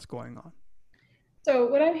what's going on. So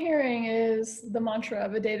what I'm hearing is the mantra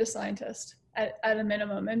of a data scientist at a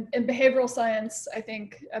minimum. And in behavioral science, I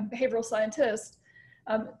think a behavioral scientist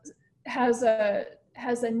has a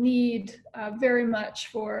need very much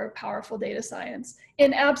for powerful data science.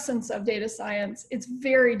 In absence of data science, it's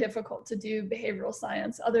very difficult to do behavioral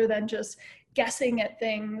science other than just guessing at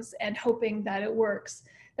things and hoping that it works.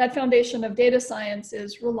 That foundation of data science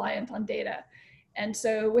is reliant on data. And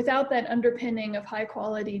so without that underpinning of high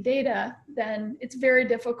quality data, then it's very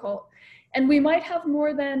difficult. And we might have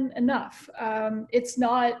more than enough. It's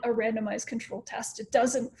not a randomized control test. It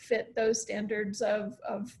doesn't fit those standards of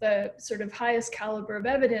the sort of highest caliber of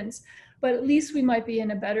evidence, but at least we might be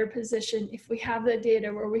in a better position if we have the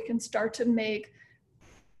data where we can start to make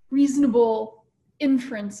reasonable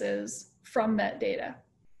inferences from that data.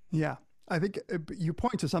 Yeah, I think you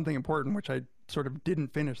point to something important, which I sort of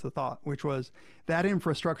didn't finish the thought, which was that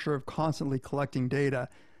infrastructure of constantly collecting data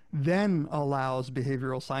then allows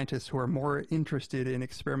behavioral scientists who are more interested in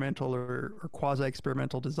experimental or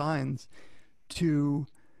quasi-experimental designs to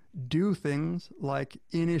do things like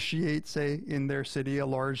initiate, say, in their city, a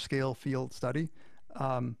large-scale field study,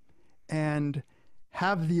 and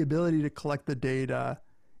have the ability to collect the data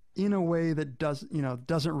in a way that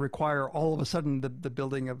doesn't require all of a sudden the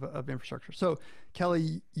building of infrastructure. So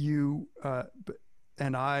Kelly, you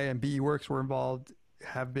and I and BEworks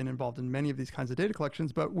have been involved in many of these kinds of data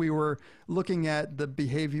collections, but we were looking at the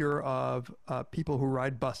behavior of people who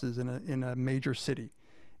ride buses in a major city,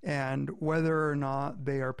 and whether or not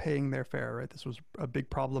they are paying their fare, right? This was a big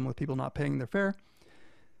problem with people not paying their fare.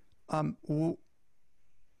 I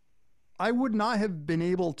would not have been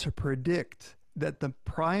able to predict that the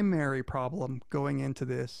primary problem going into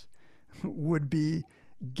this would be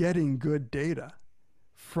getting good data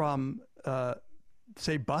from,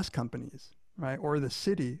 say, bus companies, right, or the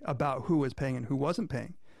city about who was paying and who wasn't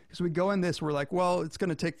paying. Because we go in this, we're like, well, it's going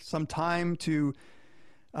to take some time to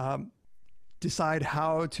decide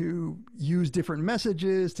how to use different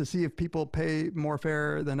messages to see if people pay more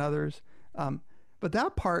fare than others. But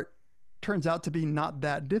that part turns out to be not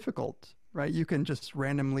that difficult, right? You can just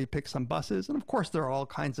randomly pick some buses. And of course, there are all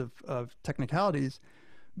kinds of technicalities,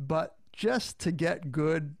 but just to get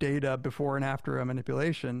good data before and after a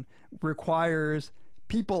manipulation requires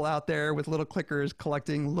people out there with little clickers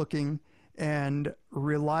collecting, looking, and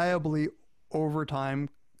reliably over time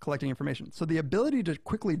collecting information. So the ability to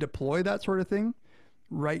quickly deploy that sort of thing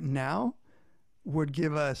right now would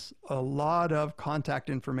give us a lot of contact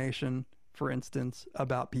information, for instance,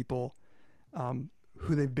 about people,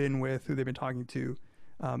 who they've been with, who they've been talking to,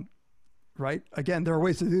 right? Again, there are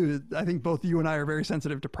ways to do it. I think both you and I are very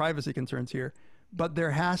sensitive to privacy concerns here, but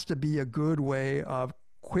there has to be a good way of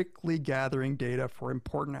quickly gathering data for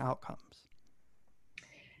important outcomes.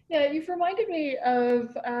 Yeah, you've reminded me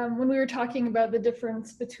of when we were talking about the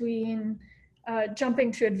difference between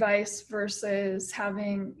jumping to advice versus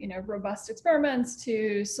having, robust experiments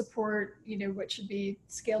to support, what should be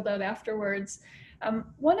scaled out afterwards.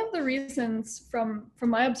 One of the reasons from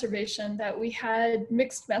my observation that we had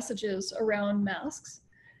mixed messages around masks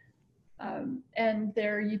and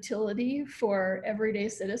their utility for everyday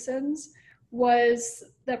citizens was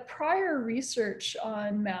that prior research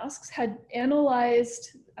on masks had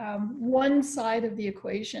analyzed one side of the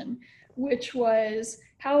equation, which was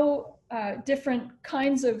how different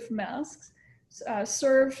kinds of masks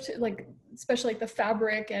served, like especially like the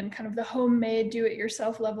fabric and kind of the homemade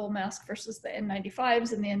do-it-yourself level mask versus the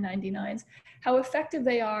N95s and the N99s, how effective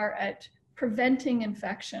they are at preventing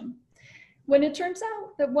infection. When it turns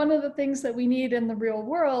out that one of the things that we need in the real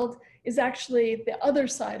world is actually the other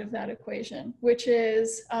side of that equation, which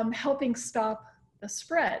is helping stop the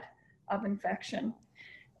spread of infection.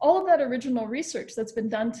 All of that original research that's been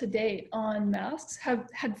done to date on masks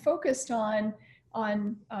had focused on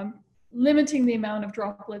limiting the amount of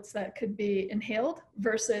droplets that could be inhaled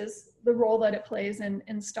versus the role that it plays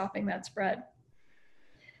in stopping that spread.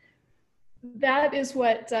 That is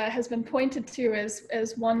what has been pointed to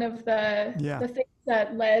as one of the things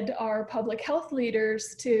that led our public health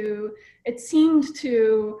leaders to, it seemed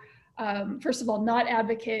to, first of all, not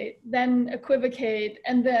advocate, then equivocate,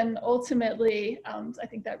 and then ultimately, I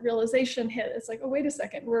think that realization hit. It's like, oh, wait a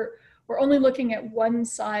second, we're only looking at one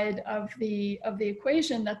side of the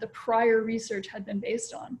equation that the prior research had been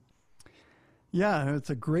based on. Yeah, it's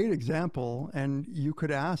a great example, and you could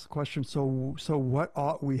ask the question, so what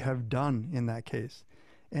ought we have done in that case?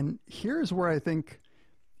 And here's where I think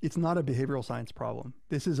it's not a behavioral science problem.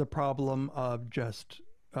 This is a problem of just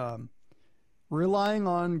relying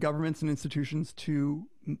on governments and institutions to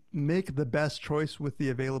make the best choice with the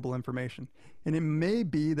available information. And it may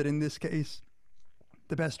be that in this case,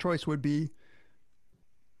 the best choice would be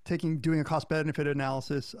doing a cost-benefit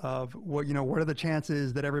analysis of what are the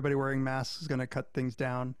chances that everybody wearing masks is going to cut things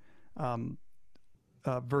down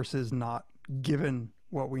versus not, given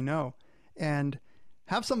what we know, and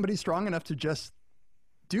have somebody strong enough to just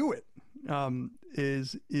do it.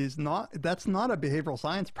 That's not a behavioral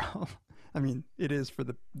science problem. I mean, it is for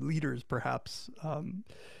the leaders, perhaps,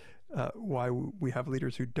 why we have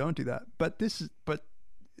leaders who don't do that. But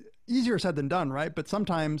easier said than done, right? But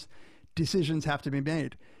sometimes decisions have to be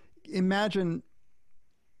made. Imagine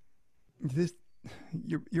this.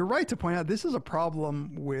 You're right to point out this is a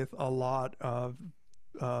problem with a lot of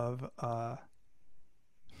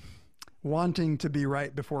wanting to be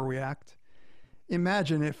right before we act.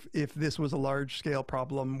 Imagine if this was a large scale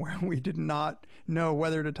problem where we did not know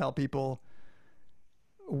whether to tell people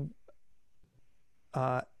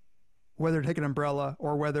whether to take an umbrella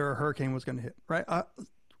or whether a hurricane was going to hit, right?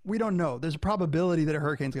 We don't know. There's a probability that a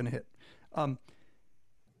hurricane's going to hit.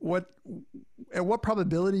 At what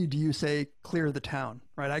probability do you say clear the town,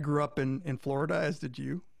 right? I grew up in Florida, as did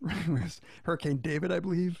you. Hurricane David, I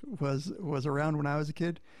believe, was around when I was a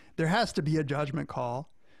kid. There has to be a judgment call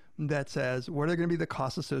that says, what are going to be the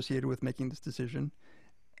costs associated with making this decision?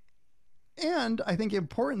 And I think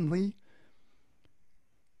importantly,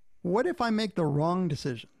 what if I make the wrong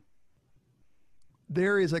decision?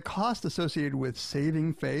 There is a cost associated with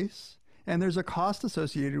saving face, and there's a cost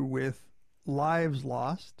associated with lives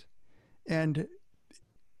lost. And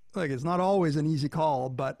like, it's not always an easy call,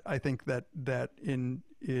 but I think that in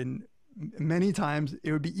many times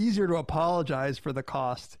it would be easier to apologize for the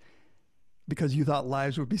cost because you thought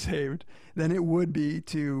lives would be saved than it would be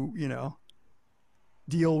to,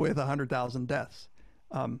 deal with 100,000 deaths.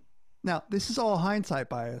 Now, this is all hindsight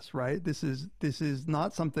bias, right? This is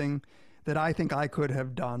not something that I think I could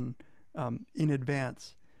have done in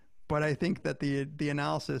advance. But I think that the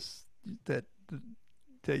analysis that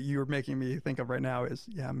you're making me think of right now is,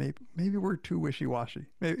 maybe we're too wishy-washy.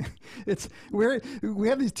 Maybe we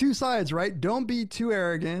have these two sides, right? Don't be too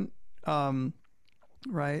arrogant,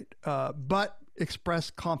 right? But express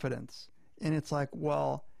confidence. And it's like,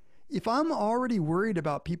 well, if I'm already worried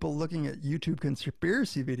about people looking at YouTube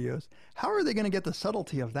conspiracy videos, how are they going to get the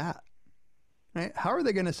subtlety of that? Right? How are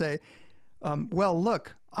they going to say, well,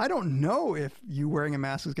 look, I don't know if you wearing a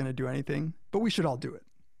mask is going to do anything, but we should all do it,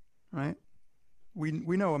 right?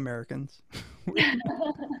 We know Americans.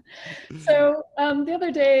 So the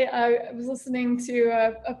other day I was listening to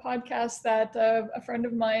a podcast that a friend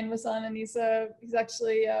of mine was on, and he's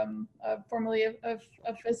actually formerly a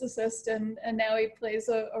physicist, and now he plays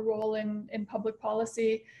a role in public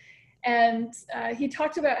policy. And he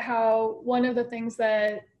talked about how one of the things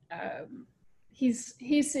that he's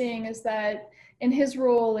seeing is that in his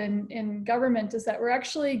role in government is that we're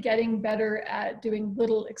actually getting better at doing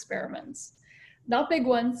little experiments. Not big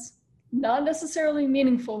ones, not necessarily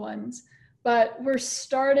meaningful ones, but we're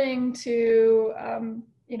starting to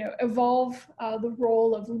evolve the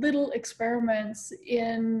role of little experiments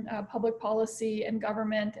in public policy and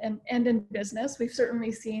government and in business. We've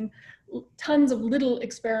certainly seen tons of little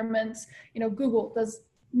experiments. Google does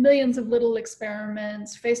millions of little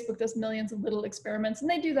experiments, Facebook does millions of little experiments, and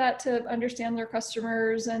they do that to understand their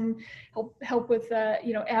customers and help with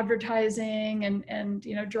advertising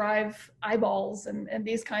and drive eyeballs and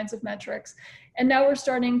these kinds of metrics. And now we're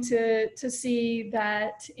starting to see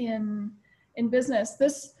that in in business,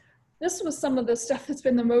 this was some of the stuff that's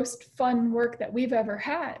been the most fun work that we've ever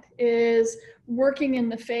had, is working in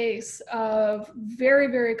the face of very,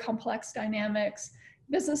 very complex dynamics.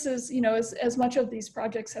 Businesses, you know, as much of these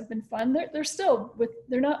projects have been fun, they're still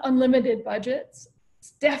they're not unlimited budgets.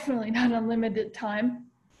 It's definitely not unlimited time.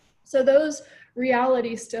 So those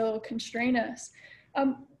realities still constrain us.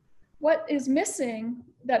 What is missing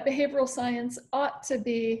that behavioral science ought to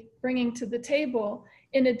be bringing to the table,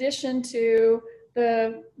 in addition to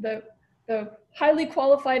the highly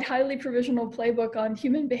qualified, highly provisional playbook on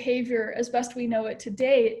human behavior as best we know it to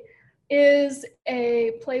date, is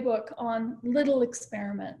a playbook on little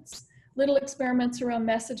experiments around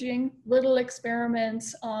messaging, little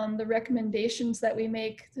experiments on the recommendations that we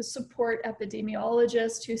make to support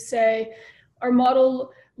epidemiologists who say, our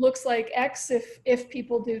model looks like X if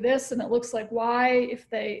people do this, and it looks like Y if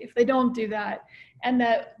they don't do that. And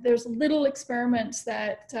that there's little experiments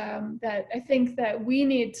that that I think that we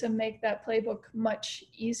need to make that playbook much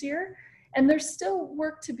easier. And there's still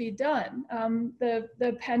work to be done.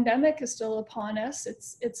 The pandemic is still upon us.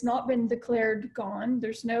 It's not been declared gone.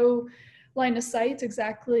 There's no line of sight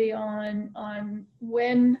exactly on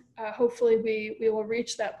when hopefully we will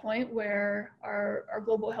reach that point where our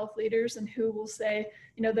global health leaders and WHO will say,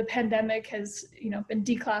 you know, the pandemic has, you know, been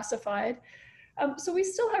declassified. So we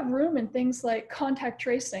still have room in things like contact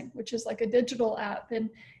tracing, which is like a digital app. And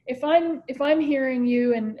if I'm hearing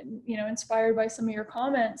you and, you know, inspired by some of your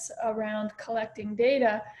comments around collecting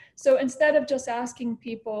data, so instead of just asking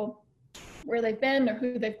people where they've been or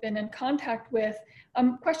who they've been in contact with,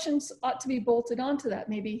 questions ought to be bolted onto that.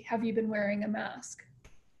 Maybe, have you been wearing a mask?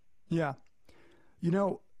 Yeah. You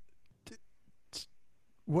know,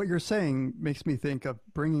 what you're saying makes me think of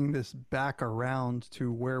bringing this back around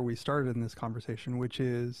to where we started in this conversation, which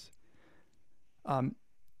is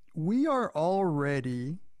we are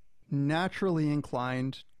already naturally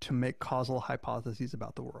inclined to make causal hypotheses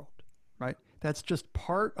about the world, right? That's just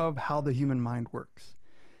part of how the human mind works.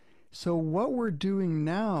 So what we're doing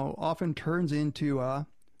now often turns into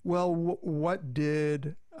what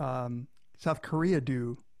did South Korea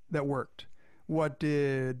do that worked? What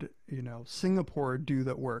did, you know, Singapore do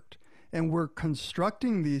that worked? And we're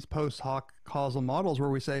constructing these post hoc causal models where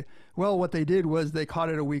we say, well, what they did was they caught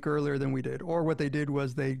it a week earlier than we did, or what they did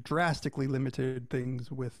was they drastically limited things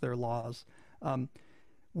with their laws.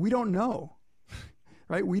 We don't know,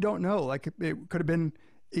 right? We don't know. Like, it could have been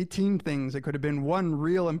 18 things. It could have been one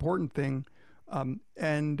real important thing.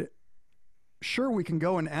 And sure, we can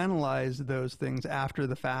go and analyze those things after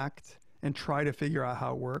the fact and try to figure out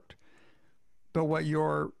how it worked. But what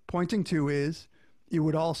you're pointing to is it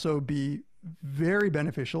would also be very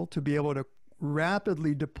beneficial to be able to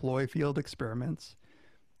rapidly deploy field experiments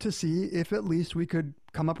to see if at least we could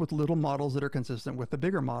come up with little models that are consistent with the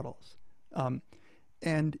bigger models.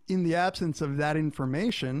 And in the absence of that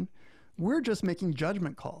information, we're just making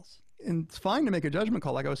judgment calls. And it's fine to make a judgment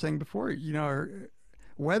call. Like I was saying before, you know,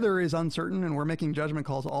 weather is uncertain and we're making judgment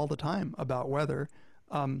calls all the time about weather.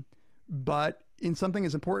 But in something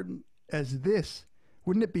as important as this,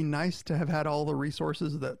 wouldn't it be nice to have had all the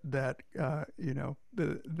resources that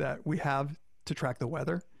we have to track the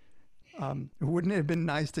weather? Wouldn't it have been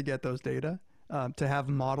nice to get those data, to have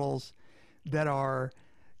models that are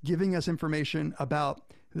giving us information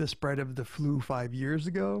about the spread of the flu 5 years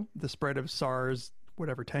ago, the spread of SARS,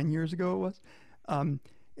 whatever, 10 years ago it was,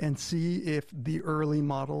 and see if the early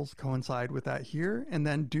models coincide with that here, and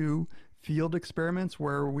then do field experiments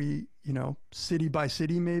where we, you know, city by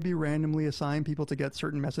city, maybe randomly assign people to get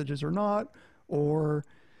certain messages or not, or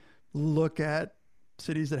look at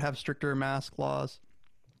cities that have stricter mask laws.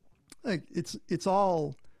 Like, it's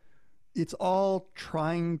all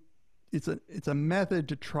trying. It's a method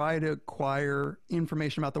to try to acquire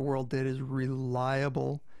information about the world that is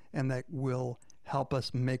reliable and that will help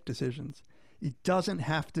us make decisions. It doesn't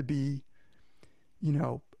have to be, you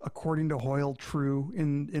know, according to Hoyle, true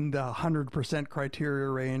in the 100% criteria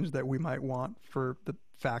range that we might want for the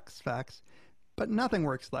facts, but nothing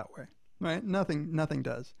works that way, right? Nothing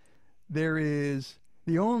does. There is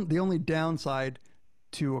the only downside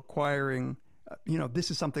to acquiring, you know,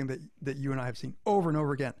 this is something that you and I have seen over and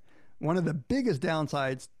over again. One of the biggest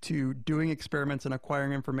downsides to doing experiments and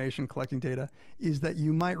acquiring information, collecting data, is that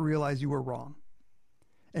you might realize you were wrong.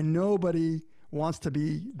 And nobody wants to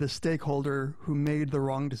be the stakeholder who made the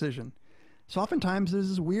wrong decision. So oftentimes there's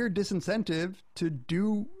this weird disincentive to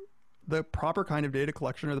do the proper kind of data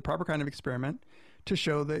collection or the proper kind of experiment to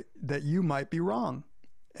show that you might be wrong.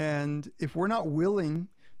 And if we're not willing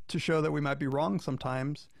to show that we might be wrong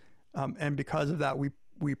sometimes, and because of that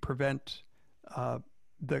we prevent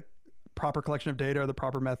the proper collection of data or the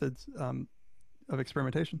proper methods, of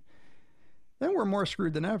experimentation, then we're more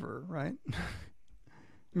screwed than ever, right?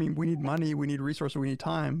 I mean, we need money, we need resources, we need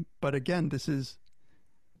time. But again, this is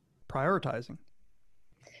prioritizing.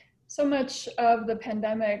 So much of the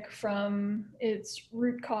pandemic, from its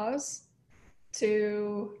root cause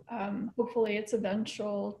to hopefully its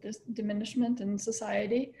eventual diminishment in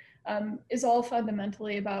society, is all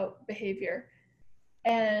fundamentally about behavior.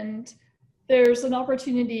 And there's an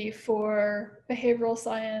opportunity for behavioral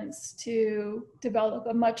science to develop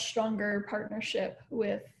a much stronger partnership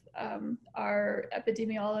with our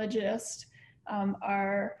epidemiologists,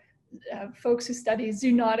 our folks who study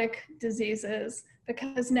zoonotic diseases,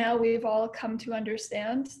 because now we've all come to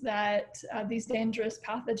understand that these dangerous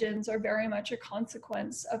pathogens are very much a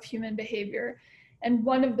consequence of human behavior. And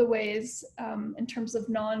one of the ways, in terms of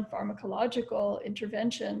non-pharmacological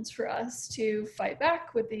interventions for us to fight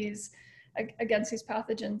back with against these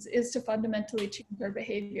pathogens, is to fundamentally change our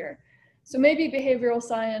behavior. So maybe behavioral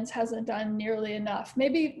science hasn't done nearly enough.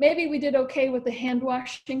 Maybe we did okay with the hand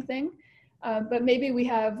washing thing, but maybe we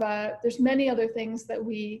have, there's many other things that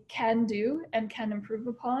we can do and can improve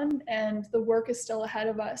upon, and the work is still ahead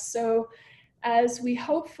of us. So as we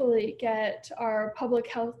hopefully get our public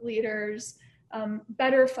health leaders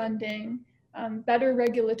better funding, better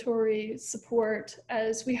regulatory support,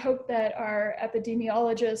 as we hope that our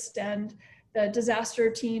epidemiologists and the disaster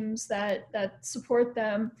teams that support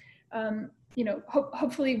them,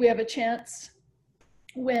 hopefully we have a chance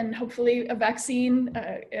when hopefully a vaccine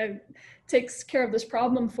takes care of this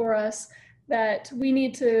problem for us, that we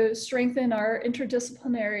need to strengthen our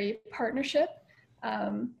interdisciplinary partnership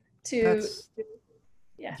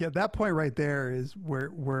Yeah, that point right there is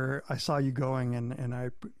where I saw you going, and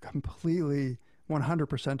I completely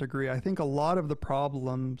 100% agree. I think a lot of the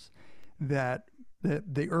problems that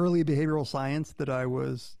the early behavioral science that I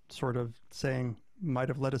was sort of saying might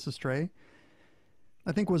have led us astray,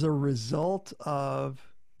 I think was a result of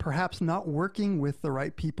perhaps not working with the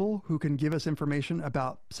right people who can give us information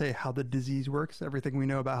about, say, how the disease works, everything we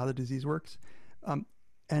know about how the disease works.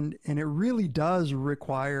 And it really does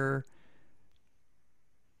require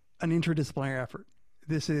an interdisciplinary effort.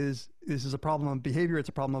 This is a problem of behavior. It's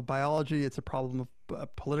a problem of biology. It's a problem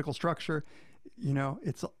of political structure.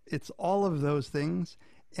 It's all of those things.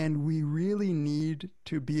 And we really need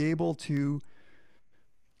to be able to,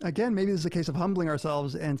 again, maybe this is a case of humbling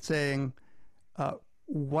ourselves and saying,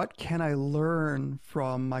 what can I learn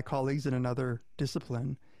from my colleagues in another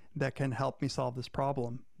discipline that can help me solve this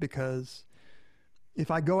problem? Because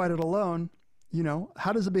if I go at it alone,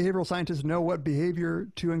 how does a behavioral scientist know what behavior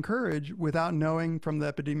to encourage without knowing from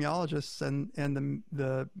the epidemiologists and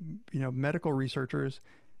the medical researchers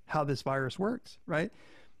how this virus works, right?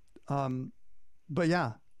 But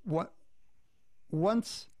yeah,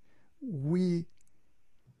 once we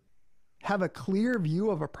have a clear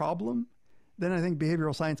view of a problem, then I think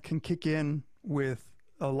behavioral science can kick in with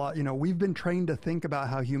a lot. We've been trained to think about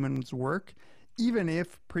how humans work, even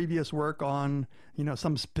if previous work on,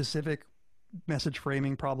 some specific message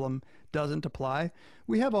framing problem doesn't apply.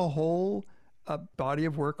 We have a whole body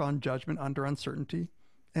of work on judgment under uncertainty.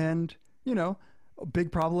 And, a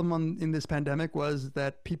big problem in this pandemic was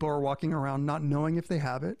that people are walking around not knowing if they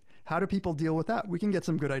have it. How do people deal with that? We can get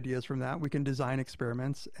some good ideas from that. We can design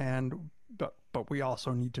experiments, but we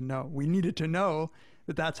also need to know. We needed to know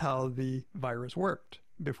that that's how the virus worked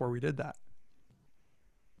before we did that.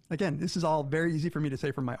 Again, this is all very easy for me to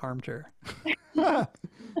say from my armchair.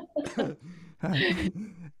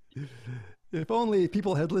 If only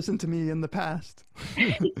people had listened to me in the past.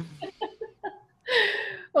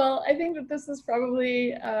 Well, I think that this is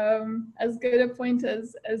probably as good a point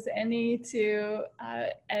as any to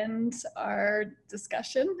end our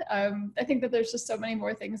discussion. I think that there's just so many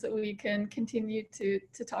more things that we can continue to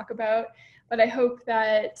talk about, but I hope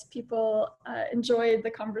that people enjoyed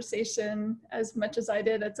the conversation as much as I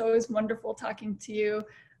did. It's always wonderful talking to you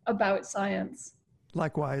about science.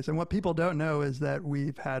 Likewise. And what people don't know is that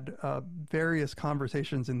we've had various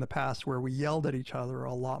conversations in the past where we yelled at each other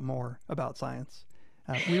a lot more about science.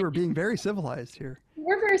 We were being very civilized here.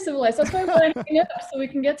 We're very civilized. That's why we're hanging up, so we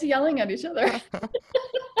can get to yelling at each other.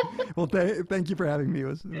 Well, thank you for having me. It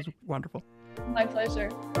was wonderful. My pleasure.